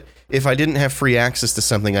prove that if I didn't have free access to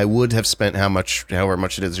something, I would have spent however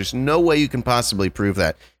much it is. There's no way you can possibly prove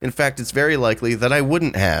that. In fact, it's very likely that I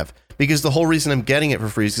wouldn't have, because the whole reason I'm getting it for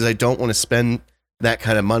free is because I don't want to spend that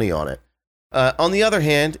kind of money on it. On the other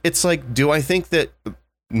hand, it's like, do I think that,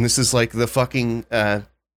 and this is like the fucking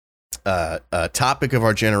topic of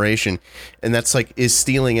our generation, and that's like, is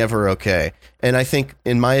stealing ever okay? And I think,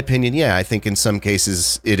 in my opinion, I think in some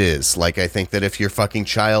cases it is. Like, I think that if your fucking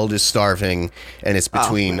child is starving and it's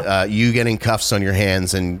between you getting cuffs on your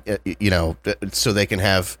hands and, so they can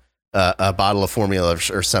have a bottle of formula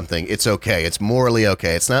or something, it's okay. It's morally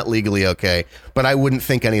okay. It's not legally okay, but I wouldn't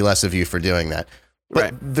think any less of you for doing that.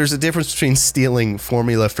 But there's a difference between stealing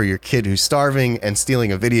formula for your kid who's starving and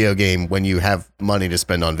stealing a video game when you have money to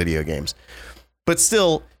spend on video games. But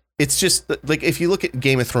still, it's just like, if you look at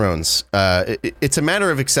Game of Thrones, it's a matter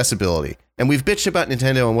of accessibility. And we've bitched about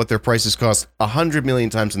Nintendo and what their prices cost 100 million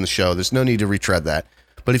times in the show. There's no need to retread that.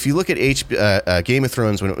 But if you look at Game of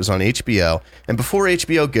Thrones when it was on HBO, and before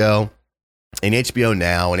HBO Go, and HBO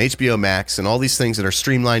Now, and HBO Max, and all these things that are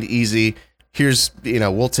streamlined, easy, here's,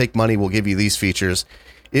 we'll take money, we'll give you these features.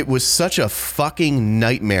 It was such a fucking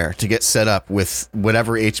nightmare to get set up with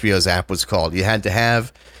whatever HBO's app was called. You had to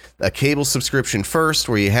have a cable subscription first,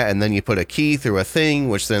 and then you put a key through a thing,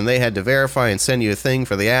 which then they had to verify and send you a thing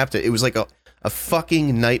for the app. It was like a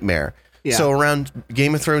fucking nightmare. Yeah. So around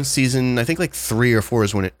Game of Thrones season, I think like 3 or 4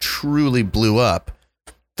 is when it truly blew up.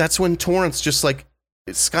 That's when torrents just like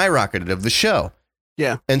it skyrocketed of the show.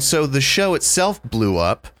 Yeah. And so the show itself blew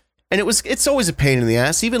up, and it's always a pain in the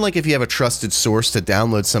ass. Even like if you have a trusted source to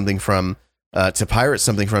download something from, to pirate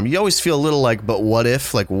something from, you always feel a little like, but what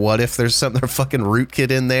if? Like, what if there's some fucking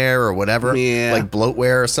rootkit in there or whatever? Yeah. Like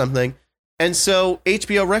bloatware or something. And so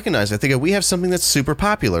HBO recognized, I think, we have something that's super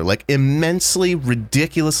popular, like immensely,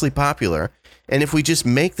 ridiculously popular. And if we just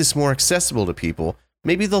make this more accessible to people,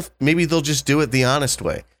 maybe they'll just do it the honest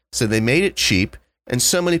way. So they made it cheap, and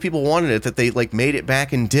so many people wanted it that they like made it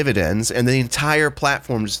back in dividends, and the entire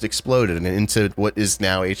platform just exploded into what is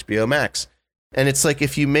now HBO Max. And it's like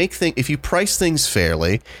if you price things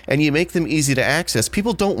fairly and you make them easy to access,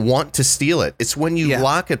 people don't want to steal it. It's when you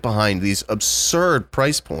lock it behind these absurd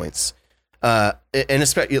price points. And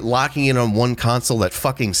especially locking it on one console that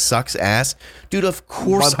fucking sucks ass. Dude, of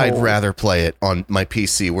course I'd rather play it on my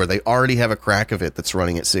PC where they already have a crack of it that's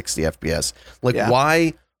running at 60 FPS. Like,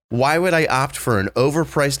 why would I opt for an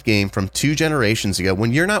overpriced game from 2 generations ago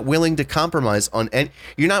when you're not willing to compromise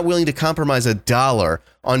you're not willing to compromise $1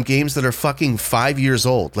 on games that are fucking 5 years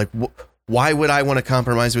old? Like, why would I want to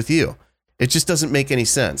compromise with you? It just doesn't make any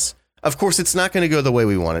sense. Of course, it's not going to go the way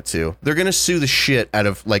we want it to. They're going to sue the shit out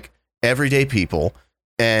of like everyday people,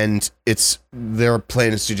 and their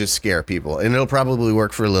plan is to just scare people, and it'll probably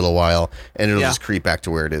work for a little while, and it'll just creep back to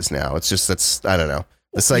where it is now. It's just I don't know.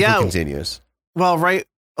 The cycle continues. Well, right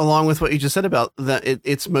along with what you just said about that,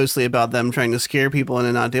 it's mostly about them trying to scare people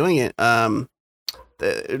into not doing it.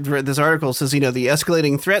 This article says, the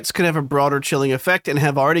escalating threats could have a broader chilling effect and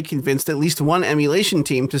have already convinced at least one emulation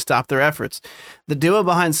team to stop their efforts. The duo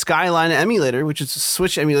behind Skyline Emulator, which is a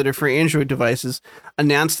Switch emulator for Android devices,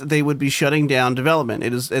 announced that they would be shutting down development.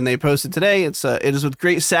 And they posted today, it is with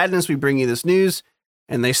great sadness we bring you this news.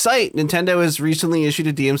 And they cite, Nintendo has recently issued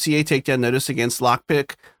a DMCA takedown notice against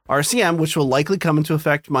Lockpick RCM, which will likely come into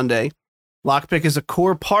effect Monday. Lockpick is a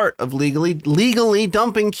core part of legally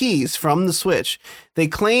dumping keys from the Switch. They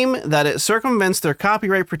claim that it circumvents their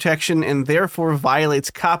copyright protection and therefore violates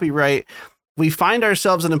copyright. We find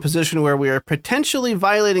ourselves in a position where we are potentially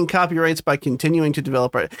violating copyrights by continuing to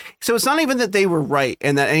develop it. So it's not even that they were right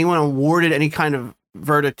and that anyone awarded any kind of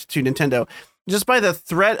verdict to Nintendo. Just by the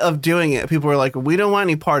threat of doing it, people were like, we don't want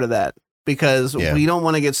any part of that because we don't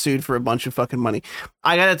want to get sued for a bunch of fucking money.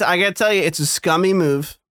 I gotta tell you, it's a scummy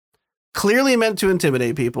move. Clearly meant to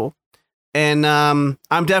intimidate people. And I'm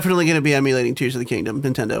definitely going to be emulating Tears of the Kingdom,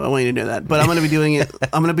 Nintendo. I want you to know that. But I'm going to be doing it.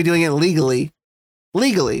 I'm going to be doing it legally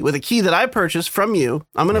with a key that I purchased from you.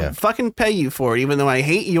 I'm going to fucking pay you for it, even though I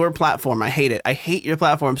hate your platform. I hate it. I hate your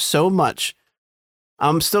platform so much.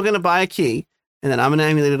 I'm still going to buy a key, and then I'm going to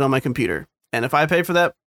emulate it on my computer. And if I pay for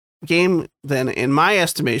that game, then in my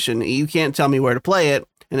estimation, you can't tell me where to play it.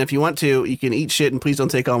 And if you want to, you can eat shit, and please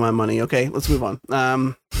don't take all my money. Okay, let's move on.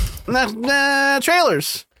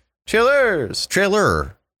 Trailers.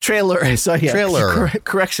 Trailer. So yeah. Trailer.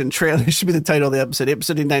 Correction. Trailer. It should be the title of the episode.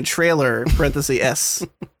 Episode 89. Trailer. Parenthesis S.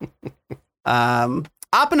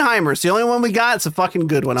 Oppenheimer. It's the only one we got. It's a fucking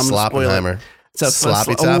good one. I'm gonna spoil it.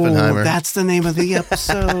 Sloppy Toppenheimer. That's the name of the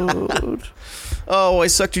episode. Oh, I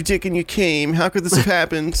sucked your dick and you came. How could this have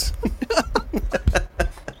happened?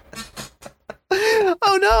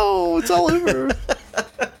 Oh no, it's all over.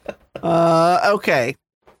 Okay.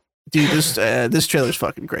 Dude, this trailer's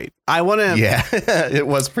fucking great. I want to. Yeah, it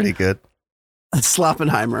was pretty good.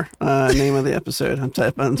 Sloppenheimer, name of the episode.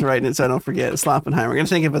 I'm writing it so I don't forget. Sloppenheimer. I'm gonna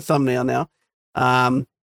think of a thumbnail now.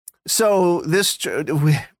 So this,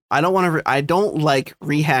 I don't like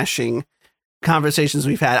rehashing conversations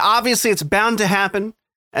we've had. Obviously, it's bound to happen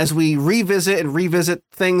as we revisit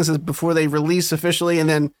things before they release officially, and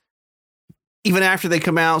then even after they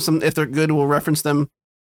come out, if they're good, we'll reference them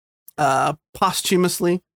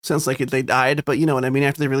posthumously. Sounds like they died, but you know what I mean,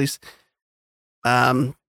 after they release.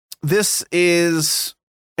 This is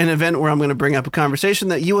an event where I'm going to bring up a conversation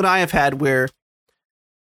that you and I have had where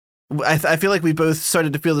I feel like we both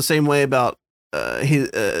started to feel the same way about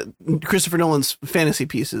Christopher Nolan's fantasy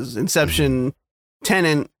pieces, Inception,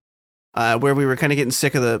 Tenet, where we were kind of getting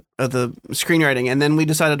sick of the screenwriting, and then we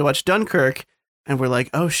decided to watch Dunkirk, and we're like,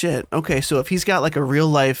 oh shit, okay, so if he's got like a real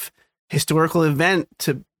life historical event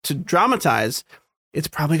to dramatize, it's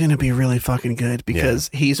probably going to be really fucking good because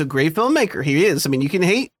he's a great filmmaker. He is. I mean, you can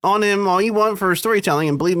hate on him all you want for storytelling,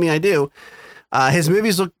 and believe me, I do. His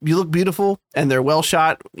movies look beautiful, and they're well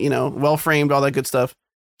shot, well framed, all that good stuff.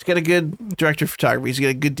 He's got a good director of photography. He's got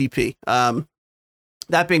a good DP.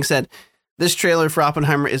 That being said, this trailer for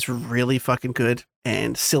Oppenheimer is really fucking good,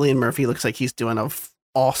 and Cillian Murphy looks like he's doing an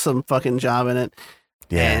awesome fucking job in it.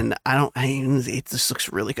 Yeah. And it just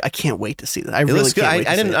looks really good. I can't wait to see that. I really can't wait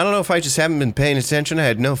to see it. I don't know if I just haven't been paying attention. I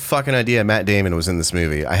had no fucking idea Matt Damon was in this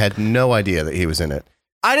movie. I had no idea that he was in it.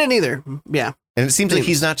 I didn't either. Yeah. And it seems like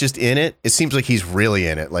he's not just in it. It seems like he's really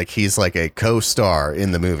in it. Like he's like a co-star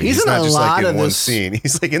in the movie. He's not in just like in one scene.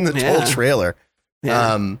 He's like in the whole trailer.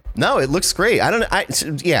 Yeah. No, it looks great.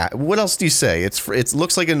 What else do you say? It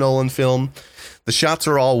looks like a Nolan film. The shots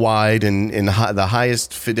are all wide and in the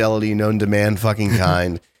highest fidelity known to man fucking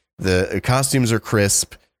kind. The costumes are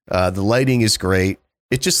crisp. The lighting is great.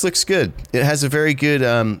 It just looks good. It has a very good.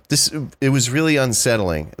 It was really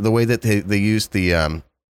unsettling the way that they used the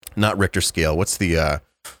not Richter scale. What's the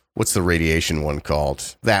radiation one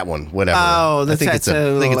called? That one, whatever. Oh, I think it's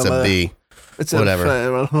a B. It's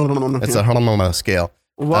whatever. It's a scale.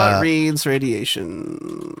 What reads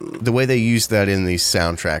radiation? The way they used that in the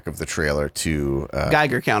soundtrack of the trailer to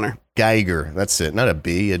Geiger counter. Geiger, that's it. Not a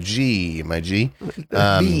B, a G. My G.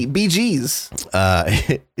 BGs.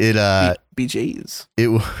 BGs.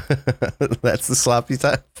 That's the sloppy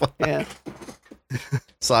top. Yeah.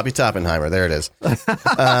 Sloppy Toppenheimer. There it is.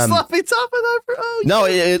 Sloppy Toppenheimer. Oh, no,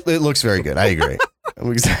 it looks very good. I agree.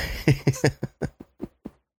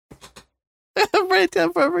 Right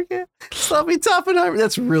down again. Sloppy Toppenheimer.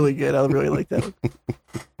 That's really good. I really like that one.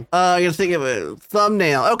 I gotta think of a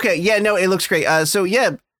thumbnail. Okay, yeah, no, it looks great. So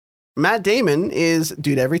yeah, Matt Damon is,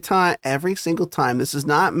 dude, every single time. This is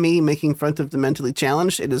not me making fun of the mentally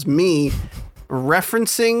challenged. It is me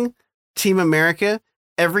referencing Team America.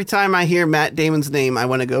 Every time I hear Matt Damon's name, I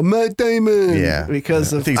want to go Matt Damon. Yeah,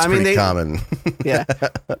 because I think it's pretty common. Yeah,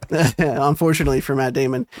 unfortunately for Matt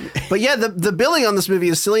Damon. But yeah, the billing on this movie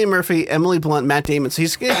is Cillian Murphy, Emily Blunt, Matt Damon. So he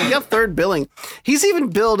got third billing. He's even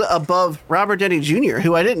billed above Robert Downey Jr.,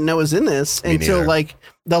 who I didn't know was in this until like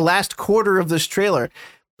the last quarter of this trailer.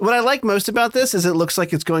 What I like most about this is it looks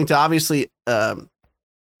like it's going to obviously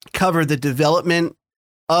cover the development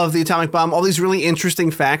of the atomic bomb, all these really interesting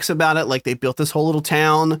facts about it. Like they built this whole little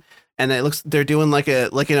town, and it looks they're doing like an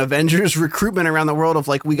Avengers recruitment around the world of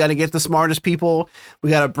like, we got to get the smartest people. We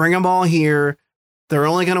got to bring them all here. They're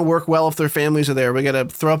only going to work well if their families are there. We got to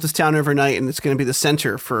throw up this town overnight, and it's going to be the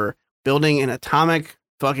center for building an atomic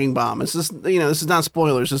fucking bomb. This is not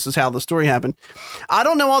spoilers. This is how the story happened. I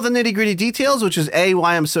don't know all the nitty gritty details, which is A,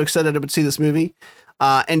 why I'm so excited to see this movie.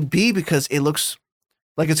 And B, because it looks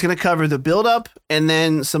like it's going to cover the buildup and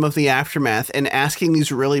then some of the aftermath and asking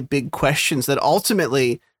these really big questions that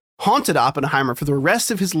ultimately haunted Oppenheimer for the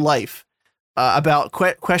rest of his life about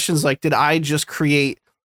questions like, did I just create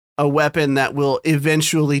a weapon that will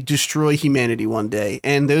eventually destroy humanity one day?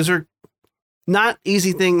 And those are not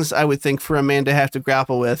easy things, I would think, for a man to have to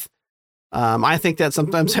grapple with. I think that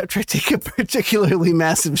sometimes after I take a particularly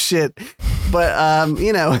massive shit, but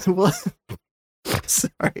well,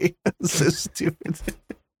 sorry, that's so stupid.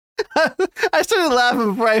 I started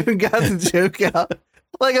laughing before I even got the joke out.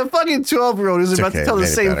 Like a fucking 12-year-old who's about to tell the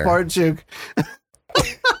same fart joke.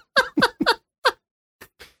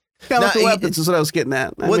 Chemical weapons is what I was getting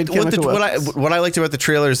at. What I liked about the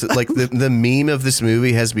trailer is that like the meme of this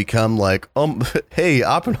movie has become like, hey,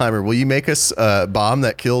 Oppenheimer, will you make us a bomb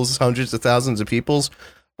that kills hundreds of thousands of people?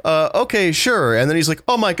 Okay, sure. And then he's like,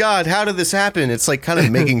 oh my God, how did this happen? It's like kind of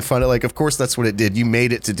making fun of, like, of course that's what it did. You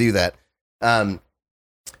made it to do that.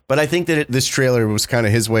 But I think that this trailer was kind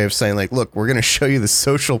of his way of saying, like, look, we're going to show you the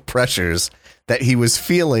social pressures that he was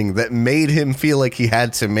feeling that made him feel like he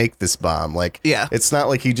had to make this bomb. Like, yeah, it's not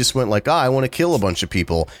like he just went like, I want to kill a bunch of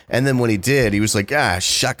people. And then when he did, he was like,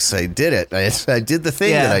 shucks, I did it. I did the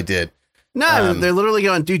thing that I did. No, they're literally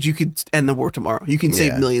going, dude, you could end the war tomorrow. You can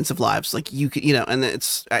save millions of lives. Like you could, and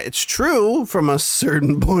it's true from a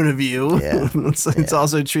certain point of view. Yeah. It's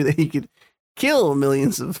also true that he could kill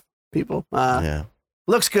millions of people.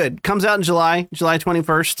 Looks good. Comes out in July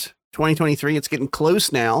 21st, 2023. It's getting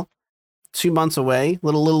close now. 2 months away,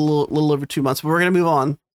 little over 2 months, but we're going to move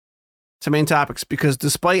on to main topics because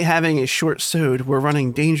despite having a short sode, we're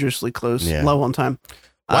running dangerously low on time.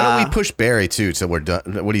 Why don't we push Barry too till we're done?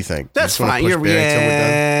 What do you think? That's fine.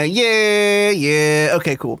 Yeah.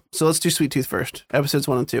 Okay, cool. So let's do Sweet Tooth first. Episodes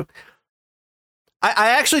 1 and 2. I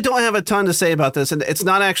actually don't have a ton to say about this, and it's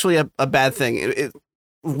not actually a bad thing.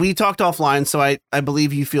 We talked offline, so I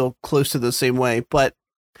believe you feel close to the same way. But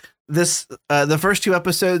this the first 2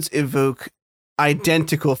 episodes evoke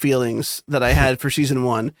identical feelings that I had for season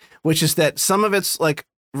 1, which is that some of it's like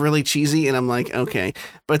really cheesy, and I'm like, okay,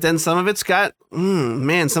 but then some of it's got some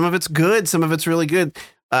of it's good, some of it's really good.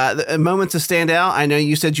 The moment to stand out. I know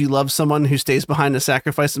you said you love someone who stays behind to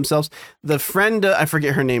sacrifice themselves. The friend, I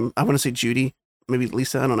forget her name. I want to say Judy. Maybe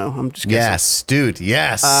Lisa, I don't know. I'm just guessing. Yes, dude,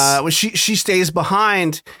 yes. She stays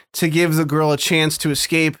behind to give the girl a chance to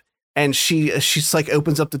escape, and she's like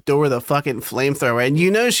opens up the door with a fucking flamethrower,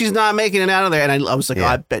 and she's not making it out of there. And I was like, oh,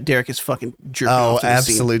 I bet Derek is fucking jerking off to the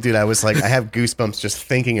scene. Absolutely, dude. I was like, I have goosebumps just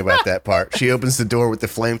thinking about that part. She opens the door with the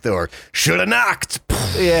flamethrower. Should have knocked.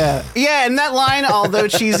 Yeah, and that line, although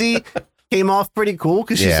cheesy, came off pretty cool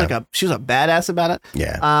because she was a badass about it.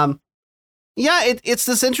 Yeah. It's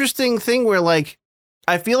this interesting thing where like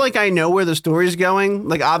I feel like I know where the story's going.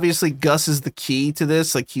 Like obviously Gus is the key to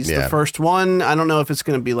this. Like he's the first one. I don't know if it's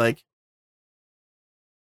going to be like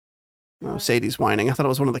Sadie's whining. I thought it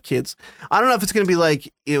was one of the kids. I don't know if it's going to be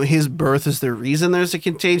like, his birth is the reason there's a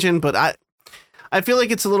contagion, but I feel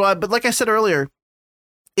like it's a little odd. But like I said earlier,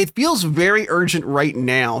 it feels very urgent right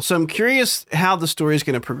now. So I'm curious how the story is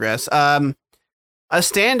going to progress. A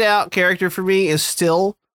standout character for me is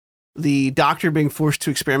still the doctor being forced to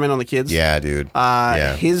experiment on the kids. Yeah, dude.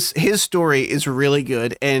 His story is really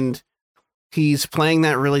good, and he's playing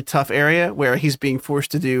that really tough area where he's being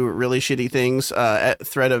forced to do really shitty things at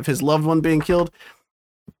threat of his loved one being killed,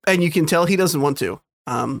 and you can tell he doesn't want to.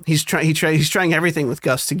 He's trying everything with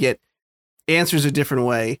Gus to get answers a different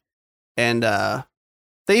way, and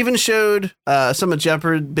they even showed some of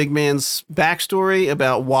Jeopard Big Man's backstory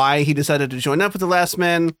about why he decided to join up with the Last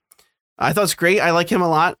Men. I thought it's great. I like him a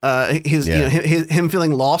lot. Him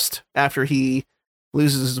feeling lost after he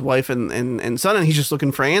loses his wife and son, and he's just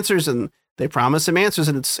looking for answers, and they promise him answers,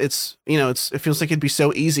 and it feels like it'd be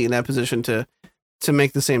so easy in that position to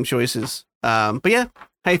make the same choices. But yeah,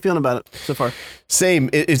 how you feeling about it so far? Same.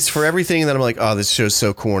 It's for everything that I'm like, oh, this show's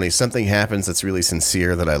so corny. Something happens that's really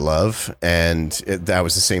sincere that I love, and that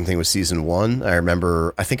was the same thing with season 1. I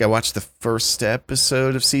remember, I think I watched the first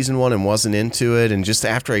episode of season 1 and wasn't into it, and just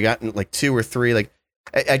after I got like 2 or 3, like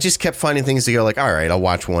I just kept finding things to go like, all right, I'll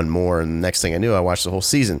watch one more, and the next thing I knew, I watched the whole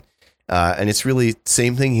season. And it's really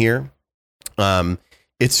same thing here.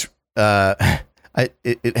 It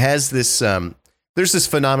has this. There's this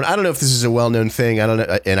phenomenon. I don't know if this is a well-known thing. I don't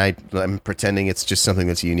know, and I'm pretending it's just something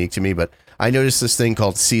that's unique to me. But I noticed this thing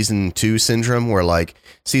called season 2 syndrome, where like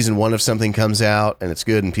season 1 of something comes out and it's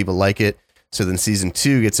good and people like it. So then season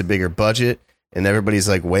 2 gets a bigger budget and everybody's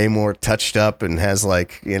like way more touched up and has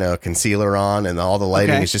like concealer on, and all the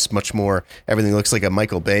lighting is just much more. Everything looks like a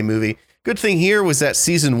Michael Bay movie. Good thing here was that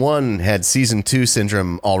season 1 had season 2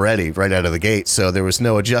 syndrome already right out of the gate, so there was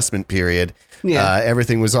no adjustment period. Yeah.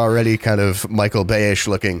 Everything was already kind of Michael Bay-ish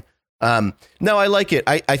looking. No, I like it.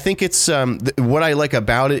 I think it's what I like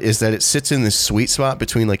about it is that it sits in this sweet spot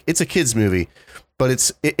between like it's a kids movie, but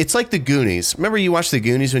it's like the Goonies. Remember you watched the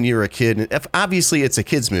Goonies when you were a kid, and obviously it's a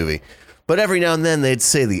kids movie. But every now and then they'd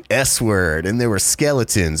say the S word, and there were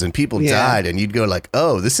skeletons and people died, and you'd go like,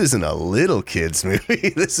 oh, this isn't a little kids movie.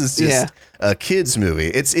 This is just a kids movie.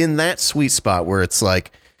 It's in that sweet spot where it's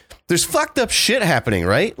like, there's fucked up shit happening,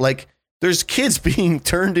 right? Like there's kids being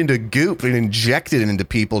turned into goop and injected into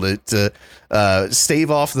people to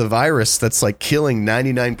stave off the virus that's like killing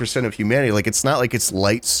 99% of humanity. Like it's not like it's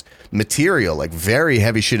light material, like very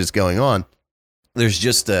heavy shit is going on. There's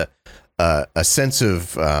just a sense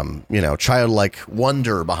of, childlike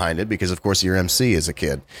wonder behind it because, of course, your MC is a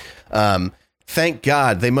kid. Thank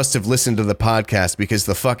God they must have listened to the podcast because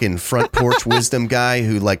the fucking front porch wisdom guy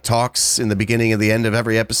who like talks in the beginning and the end of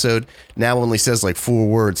every episode now only says like 4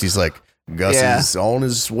 words. He's like, Gus is on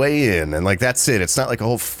his way in. And like, that's it. It's not like a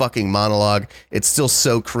whole fucking monologue. It's still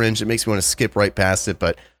so cringe. It makes me want to skip right past it.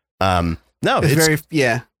 But no, it's very,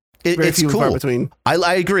 it's cool. Far between.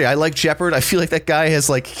 I agree. I like Jeopard. I feel like that guy has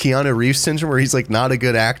like Keanu Reeves syndrome where he's like not a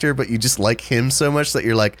good actor, but you just like him so much that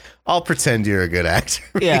you're like, I'll pretend you're a good actor.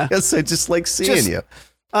 Yeah. Because I just like seeing you.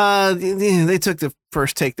 They took the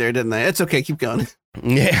first take there, didn't they? It's okay. Keep going.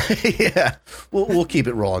 Yeah. We'll keep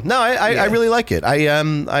it rolling. No, I really like it.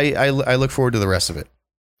 I look forward to the rest of it.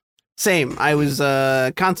 Same. I was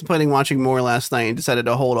contemplating watching more last night and decided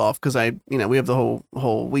to hold off because we have the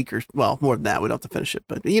whole week or more than that. We don't have to finish it,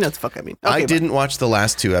 but you know what the fuck I mean. Okay, I didn't watch the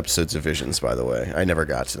last 2 episodes of Visions, by the way. I never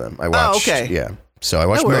got to them. I watched. Oh, okay. Yeah. So I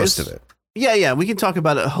watched most of it. Yeah. We can talk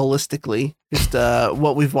about it holistically. Just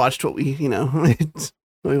what we've watched, what we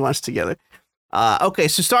watched together. Okay,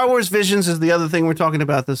 so Star Wars Visions is the other thing we're talking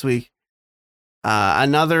about this week.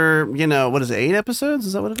 Another, what is it, 8 episodes?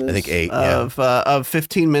 Is that what it is? I think 8, of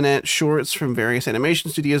 15-minute shorts from various animation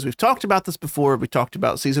studios. We've talked about this before. We talked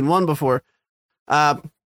about season 1 before. Well,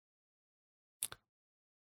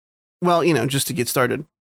 just to get started,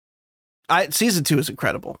 season 2 is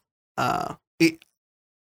incredible. I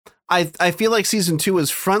feel like season 2 is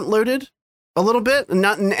front loaded a little bit, and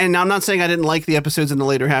I'm not saying I didn't like the episodes in the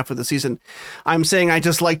later half of the season. I'm saying I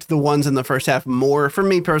just liked the ones in the first half more, for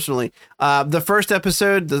me personally. The first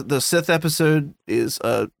episode, the Sith episode, is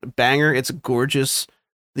a banger. It's gorgeous.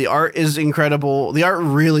 The art is incredible. The art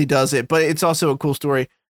really does it, but it's also a cool story.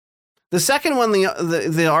 The second one,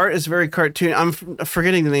 the art is very cartoon. I'm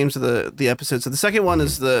forgetting the names of the episodes. So the second one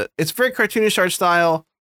is it's very cartoonish art style.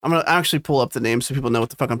 I'm gonna actually pull up the names so people know what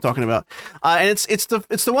the fuck I'm talking about. And it's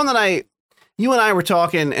the one that you and I were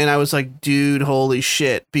talking, and I was like, dude, holy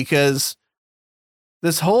shit, because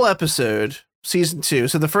this whole episode, season 2.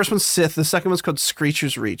 So the first one's Sith. The second one's called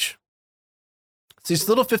Screecher's Reach. It's these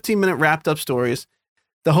little 15-minute wrapped up stories.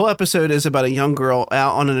 The whole episode is about a young girl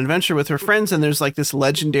out on an adventure with her friends, and there's like this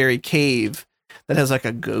legendary cave that has like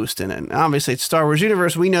a ghost in it. And obviously, it's Star Wars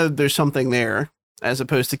universe. We know there's something there, as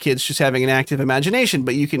opposed to kids just having an active imagination.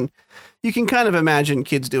 But you can kind of imagine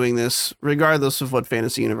kids doing this regardless of what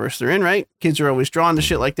fantasy universe they're in, right? Kids are always drawn to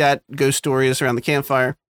shit like that, ghost stories around the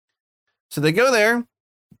campfire. So they go there.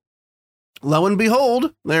 Lo and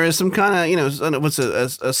behold, there is some kind of, what's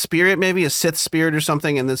a spirit, maybe a Sith spirit or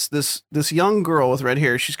something. And this young girl with red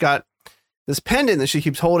hair, she's got this pendant that she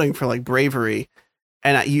keeps holding for like bravery.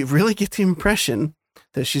 And you really get the impression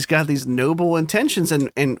that she's got these noble intentions. And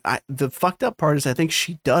the fucked up part is I think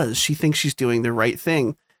she does. She thinks she's doing the right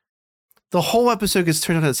thing. The whole episode gets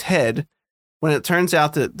turned on its head when it turns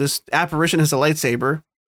out that this apparition has a lightsaber.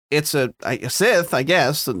 It's a Sith, I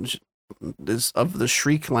guess, and is of the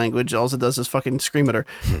shriek language. All it does is fucking scream at her.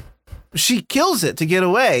 She kills it to get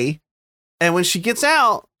away. And when she gets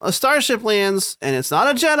out, a starship lands, and it's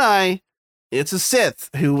not a Jedi. It's a Sith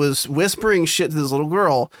who was whispering shit to this little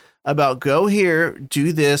girl about go here,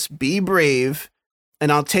 do this, be brave,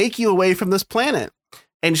 and I'll take you away from this planet.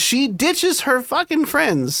 And she ditches her fucking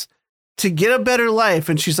friends to get a better life.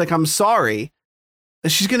 And she's like, I'm sorry.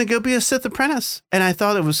 And she's going to go be a Sith apprentice. And I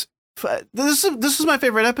thought it was, this is my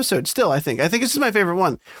favorite episode still, I think this is my favorite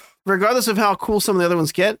one, regardless of how cool some of the other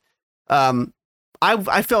ones get.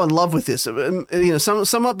 I fell in love with this,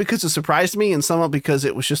 somewhat because it surprised me and somewhat because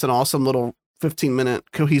it was just an awesome little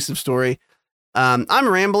 15-minute cohesive story. I'm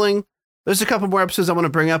rambling. There's a couple more episodes I want to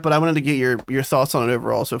bring up, but I wanted to get your thoughts on it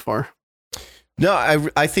overall so far. No,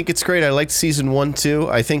 I think it's great. I liked season 1 too.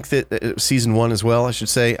 I think that season 1 as well, I should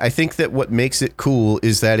say. I think that what makes it cool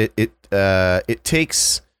is that it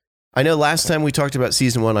takes. I know last time we talked about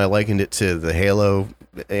season 1, I likened it to the Halo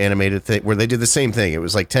animated thing where they did the same thing. It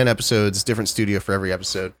was like 10 episodes, different studio for every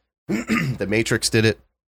episode. The Matrix did it.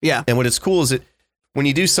 Yeah. And what is cool is that when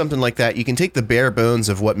you do something like that, you can take the bare bones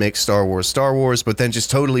of what makes Star Wars, but then just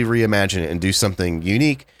totally reimagine it and do something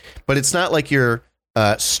unique. But it's not like you're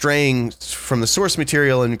straying from the source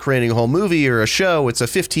material and creating a whole movie or a show. It's a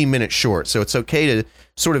 15-minute short, so it's okay to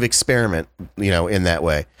sort of experiment, in that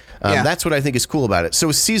way. That's what I think is cool about it. So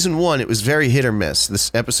with season 1, it was very hit or miss.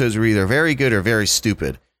 The episodes were either very good or very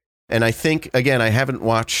stupid. And I think, again, I haven't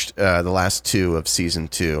watched the last 2 of season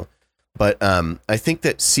 2, but I think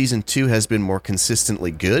that season 2 has been more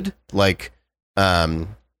consistently good. Like,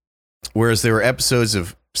 whereas there were episodes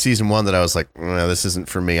of season 1 that I was like, no, this isn't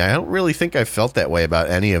for me. I don't really think I felt that way about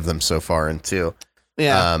any of them so far in 2.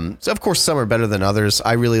 Yeah. So of course some are better than others.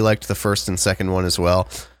 I really liked the first and second one as well.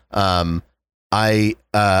 I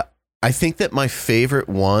think that my favorite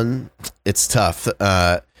one, it's tough.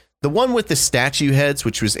 The one with the statue heads,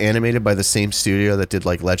 which was animated by the same studio that did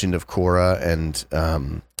like Legend of Korra and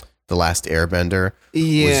The Last Airbender,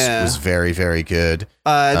 was very, very good.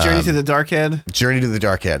 Journey to the Dark Head. Journey to the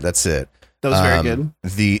Dark Head. That's it. That was very good.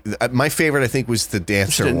 My favorite, I think, was the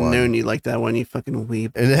dancer one. I should have known you like that one. You fucking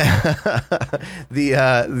weep. The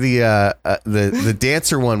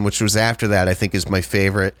dancer one, which was after that, I think is my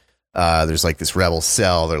favorite. There's like this rebel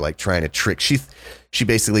cell. They're like trying to trick. She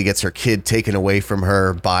basically gets her kid taken away from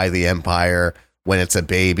her by the Empire when it's a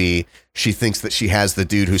baby. She thinks that she has the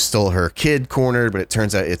dude who stole her kid cornered, but it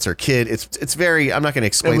turns out it's her kid. It's very, I'm not going to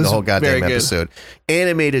explain the whole goddamn episode.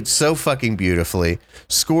 Animated so fucking beautifully,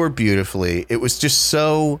 scored beautifully. It was just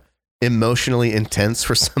so emotionally intense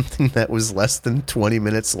for something that was less than 20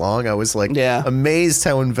 minutes long. I was like amazed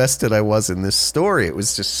how invested I was in this story. It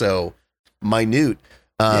was just so minute.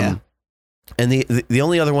 And the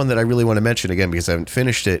only other one that I really want to mention again, because I haven't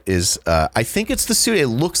finished it, is I think it's the studio. It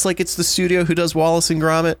looks like it's the studio who does Wallace and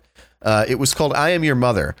Gromit. It was called I Am Your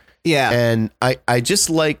Mother. Yeah. And I just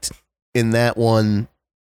liked in that one,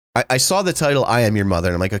 I saw the title I Am Your Mother,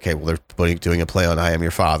 and I'm like, okay, well, they're doing a play on I Am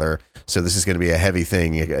Your Father. So this is going to be a heavy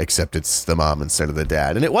thing, except it's the mom instead of the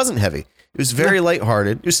dad. And it wasn't heavy. It was very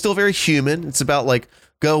lighthearted. It was still very human. It's about like,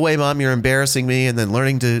 go away, mom, you're embarrassing me. And then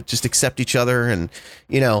learning to just accept each other. And,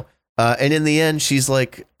 and in the end, she's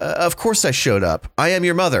like, of course I showed up. I am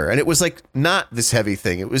your mother. And it was like not this heavy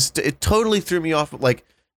thing. It totally threw me off, like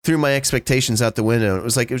threw my expectations out the window. It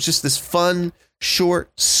was just this fun, short,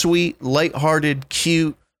 sweet, lighthearted,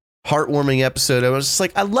 cute, heartwarming episode. I was just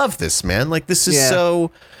like, I love this, man. Like, this is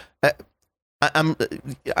so...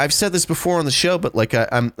 I've said this before on the show, but like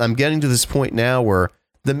I'm getting to this point now where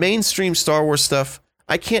the mainstream Star Wars stuff,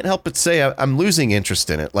 I can't help but say I'm losing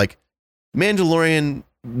interest in it. Like Mandalorian,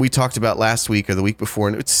 we talked about last week or the week before,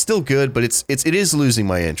 and it's still good, but it is losing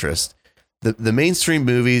my interest. The mainstream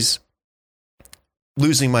movies,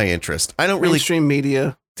 losing my interest. I don't mainstream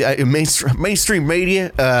media. Mainstream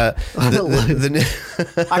media. I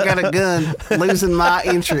got a gun. Losing my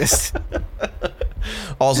interest.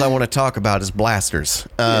 All I want to talk about is blasters.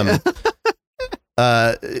 The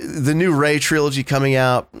new Rey trilogy coming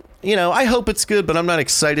out. I hope it's good, but I'm not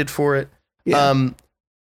excited for it. Yeah.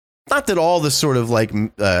 Not that all the sort of like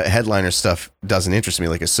headliner stuff doesn't interest me,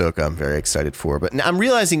 like Ahsoka, I'm very excited for. But I'm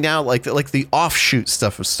realizing now, like the offshoot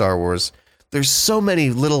stuff of Star Wars, there's so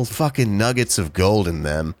many little fucking nuggets of gold in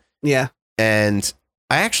them. Yeah. And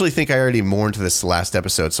I actually think I already mourned this last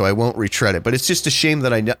episode, so I won't retread it. But it's just a shame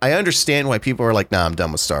that I understand why people are like, nah, I'm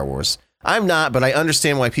done with Star Wars. I'm not, but I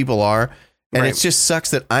understand why people are. And it just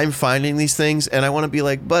sucks that I'm finding these things, and I want to be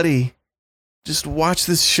like, buddy, just watch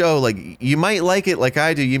this show. Like, you might like it like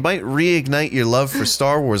I do. You might reignite your love for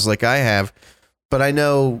Star Wars like I have, but I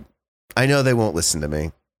know they won't listen to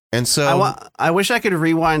me. And so I wish I could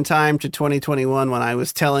rewind time to 2021 when I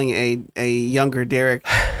was telling a younger Derek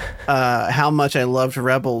how much I loved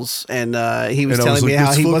Rebels, and he was telling me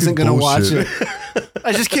how he wasn't going to watch it.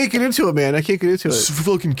 I just can't get into it, man. I can't get into it. It's for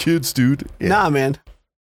fucking kids, dude. Yeah. Nah, man.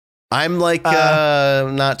 I'm like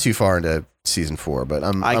not too far into season 4, but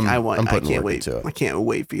I'm putting work into it. I can't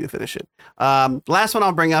wait for you to finish it. Last one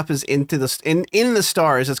I'll bring up is in the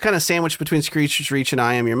Stars. It's kind of sandwiched between Screecher's Reach and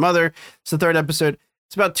I Am Your Mother. It's the 3rd episode.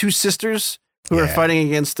 It's about 2 sisters who are fighting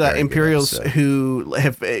against Imperials who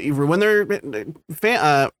have ruined their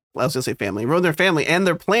family, ruined their family and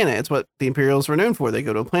their planet. It's what the Imperials were known for. They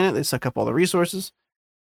go to a planet, they suck up all the resources.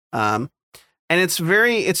 And it's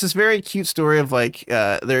this very cute story of like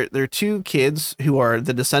they're 2 kids who are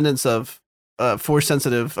the descendants of Force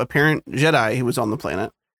sensitive apparent Jedi who was on the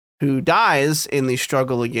planet, who dies in the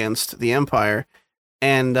struggle against the Empire.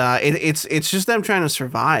 And it's just them trying to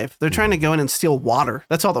survive. They're trying to go in and steal water.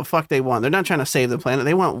 That's all the fuck they want. They're not trying to save the planet.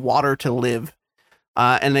 They want water to live.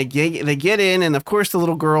 And they get in, and of course the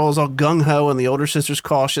little girl is all gung ho, and the older sister's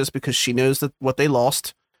cautious because she knows what they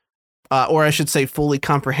lost, or I should say, fully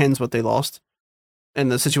comprehends what they lost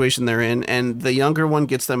and the situation they're in. And the younger one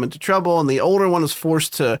gets them into trouble, and the older one is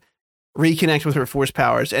forced to reconnect with her Force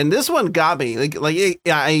powers. And this one got me. I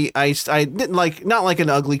didn't like, not like an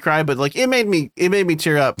ugly cry, but like it made me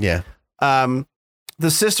tear up. Yeah. The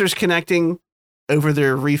sisters connecting over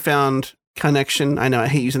their refound connection. I know I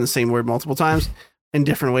hate using the same word multiple times in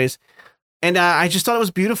different ways. And I just thought it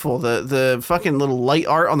was beautiful. The fucking little light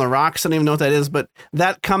art on the rocks. I don't even know what that is, but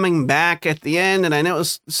that coming back at the end. And I know it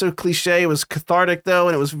was so cliche. It was cathartic though.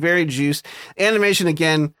 And it was very juice. Animation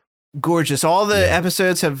again, gorgeous. All the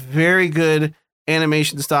episodes have very good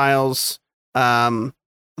animation styles. They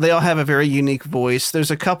all have a very unique voice. There's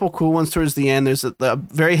a couple cool ones towards the end. There's a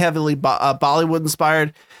very heavily Bollywood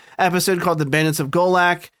inspired episode called The Bandits of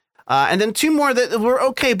Golak. And then 2 more that were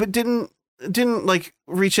okay, but didn't like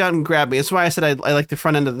reach out and grab me. That's why I said I like the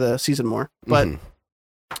front end of the season more. But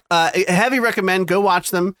heavy recommend. Go watch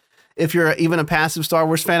them if you're even a passive Star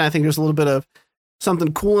Wars fan. I think there's a little bit of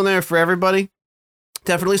something cool in there for everybody.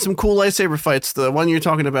 Definitely some cool lightsaber fights. The one you're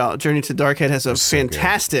talking about, Journey to Darkhead, has a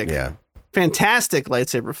fantastic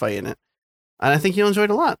lightsaber fight in it, and I think you'll enjoy it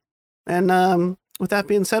a lot. And with that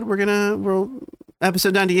being said, we're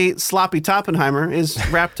episode 98, Sloppy Toppenheimer, is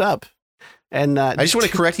wrapped up. And I just want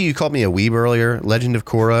to correct you. You called me a weeb earlier. Legend of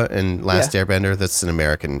Korra and Last Airbender. That's an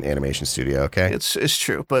American animation studio. Okay, it's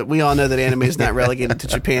true, but we all know that anime is not relegated to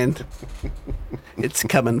Japan. It's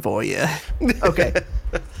coming for you. Okay,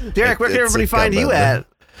 Derek, where can everybody find you at?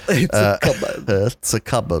 It's a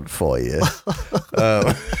cupboard for you.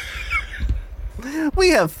 We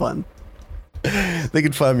have fun. They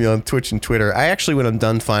can find me on Twitch and Twitter. I actually, when I'm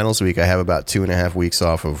done finals week, I have about 2.5 weeks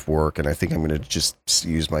off of work, and I think I'm going to just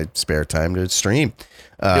use my spare time to stream.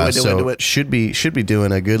 Do it. Should be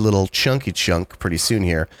doing a good little chunky chunk pretty soon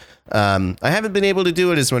here. I haven't been able to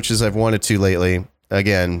do it as much as I've wanted to lately,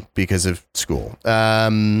 again, because of school.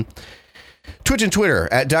 Twitch and Twitter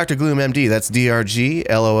at Dr. Gloom MD. That's DRGLOOMMD.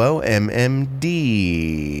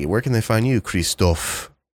 Where can they find you,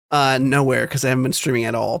 Christophe? Nowhere, because I haven't been streaming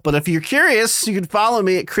at all. But if you're curious, you can follow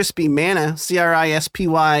me at Crispy Mana,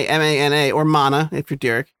 CRISPYMANA, or Mana if you're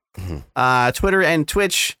Derek. Mm-hmm. Twitter and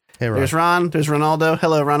Twitch. Hey, Ron. There's Ron. There's Ronaldo.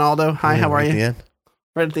 Hello, Ronaldo. Hi, how are you?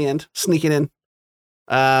 Right at the end, sneaking in.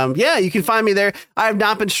 Yeah, you can find me there. I have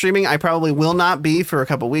not been streaming. I probably will not be for a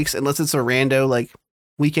couple weeks unless it's a rando like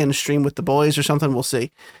weekend stream with the boys or something. We'll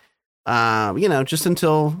see. Just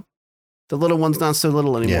until the little one's not so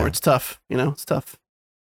little anymore. Yeah. It's tough. It's tough.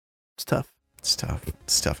 It's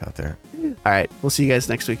tough out there. All right. We'll see you guys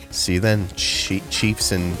next week. See you then.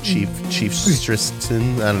 Chiefs and Chiefstress. I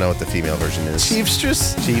don't know what the female version is.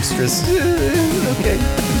 Chiefstress. Okay.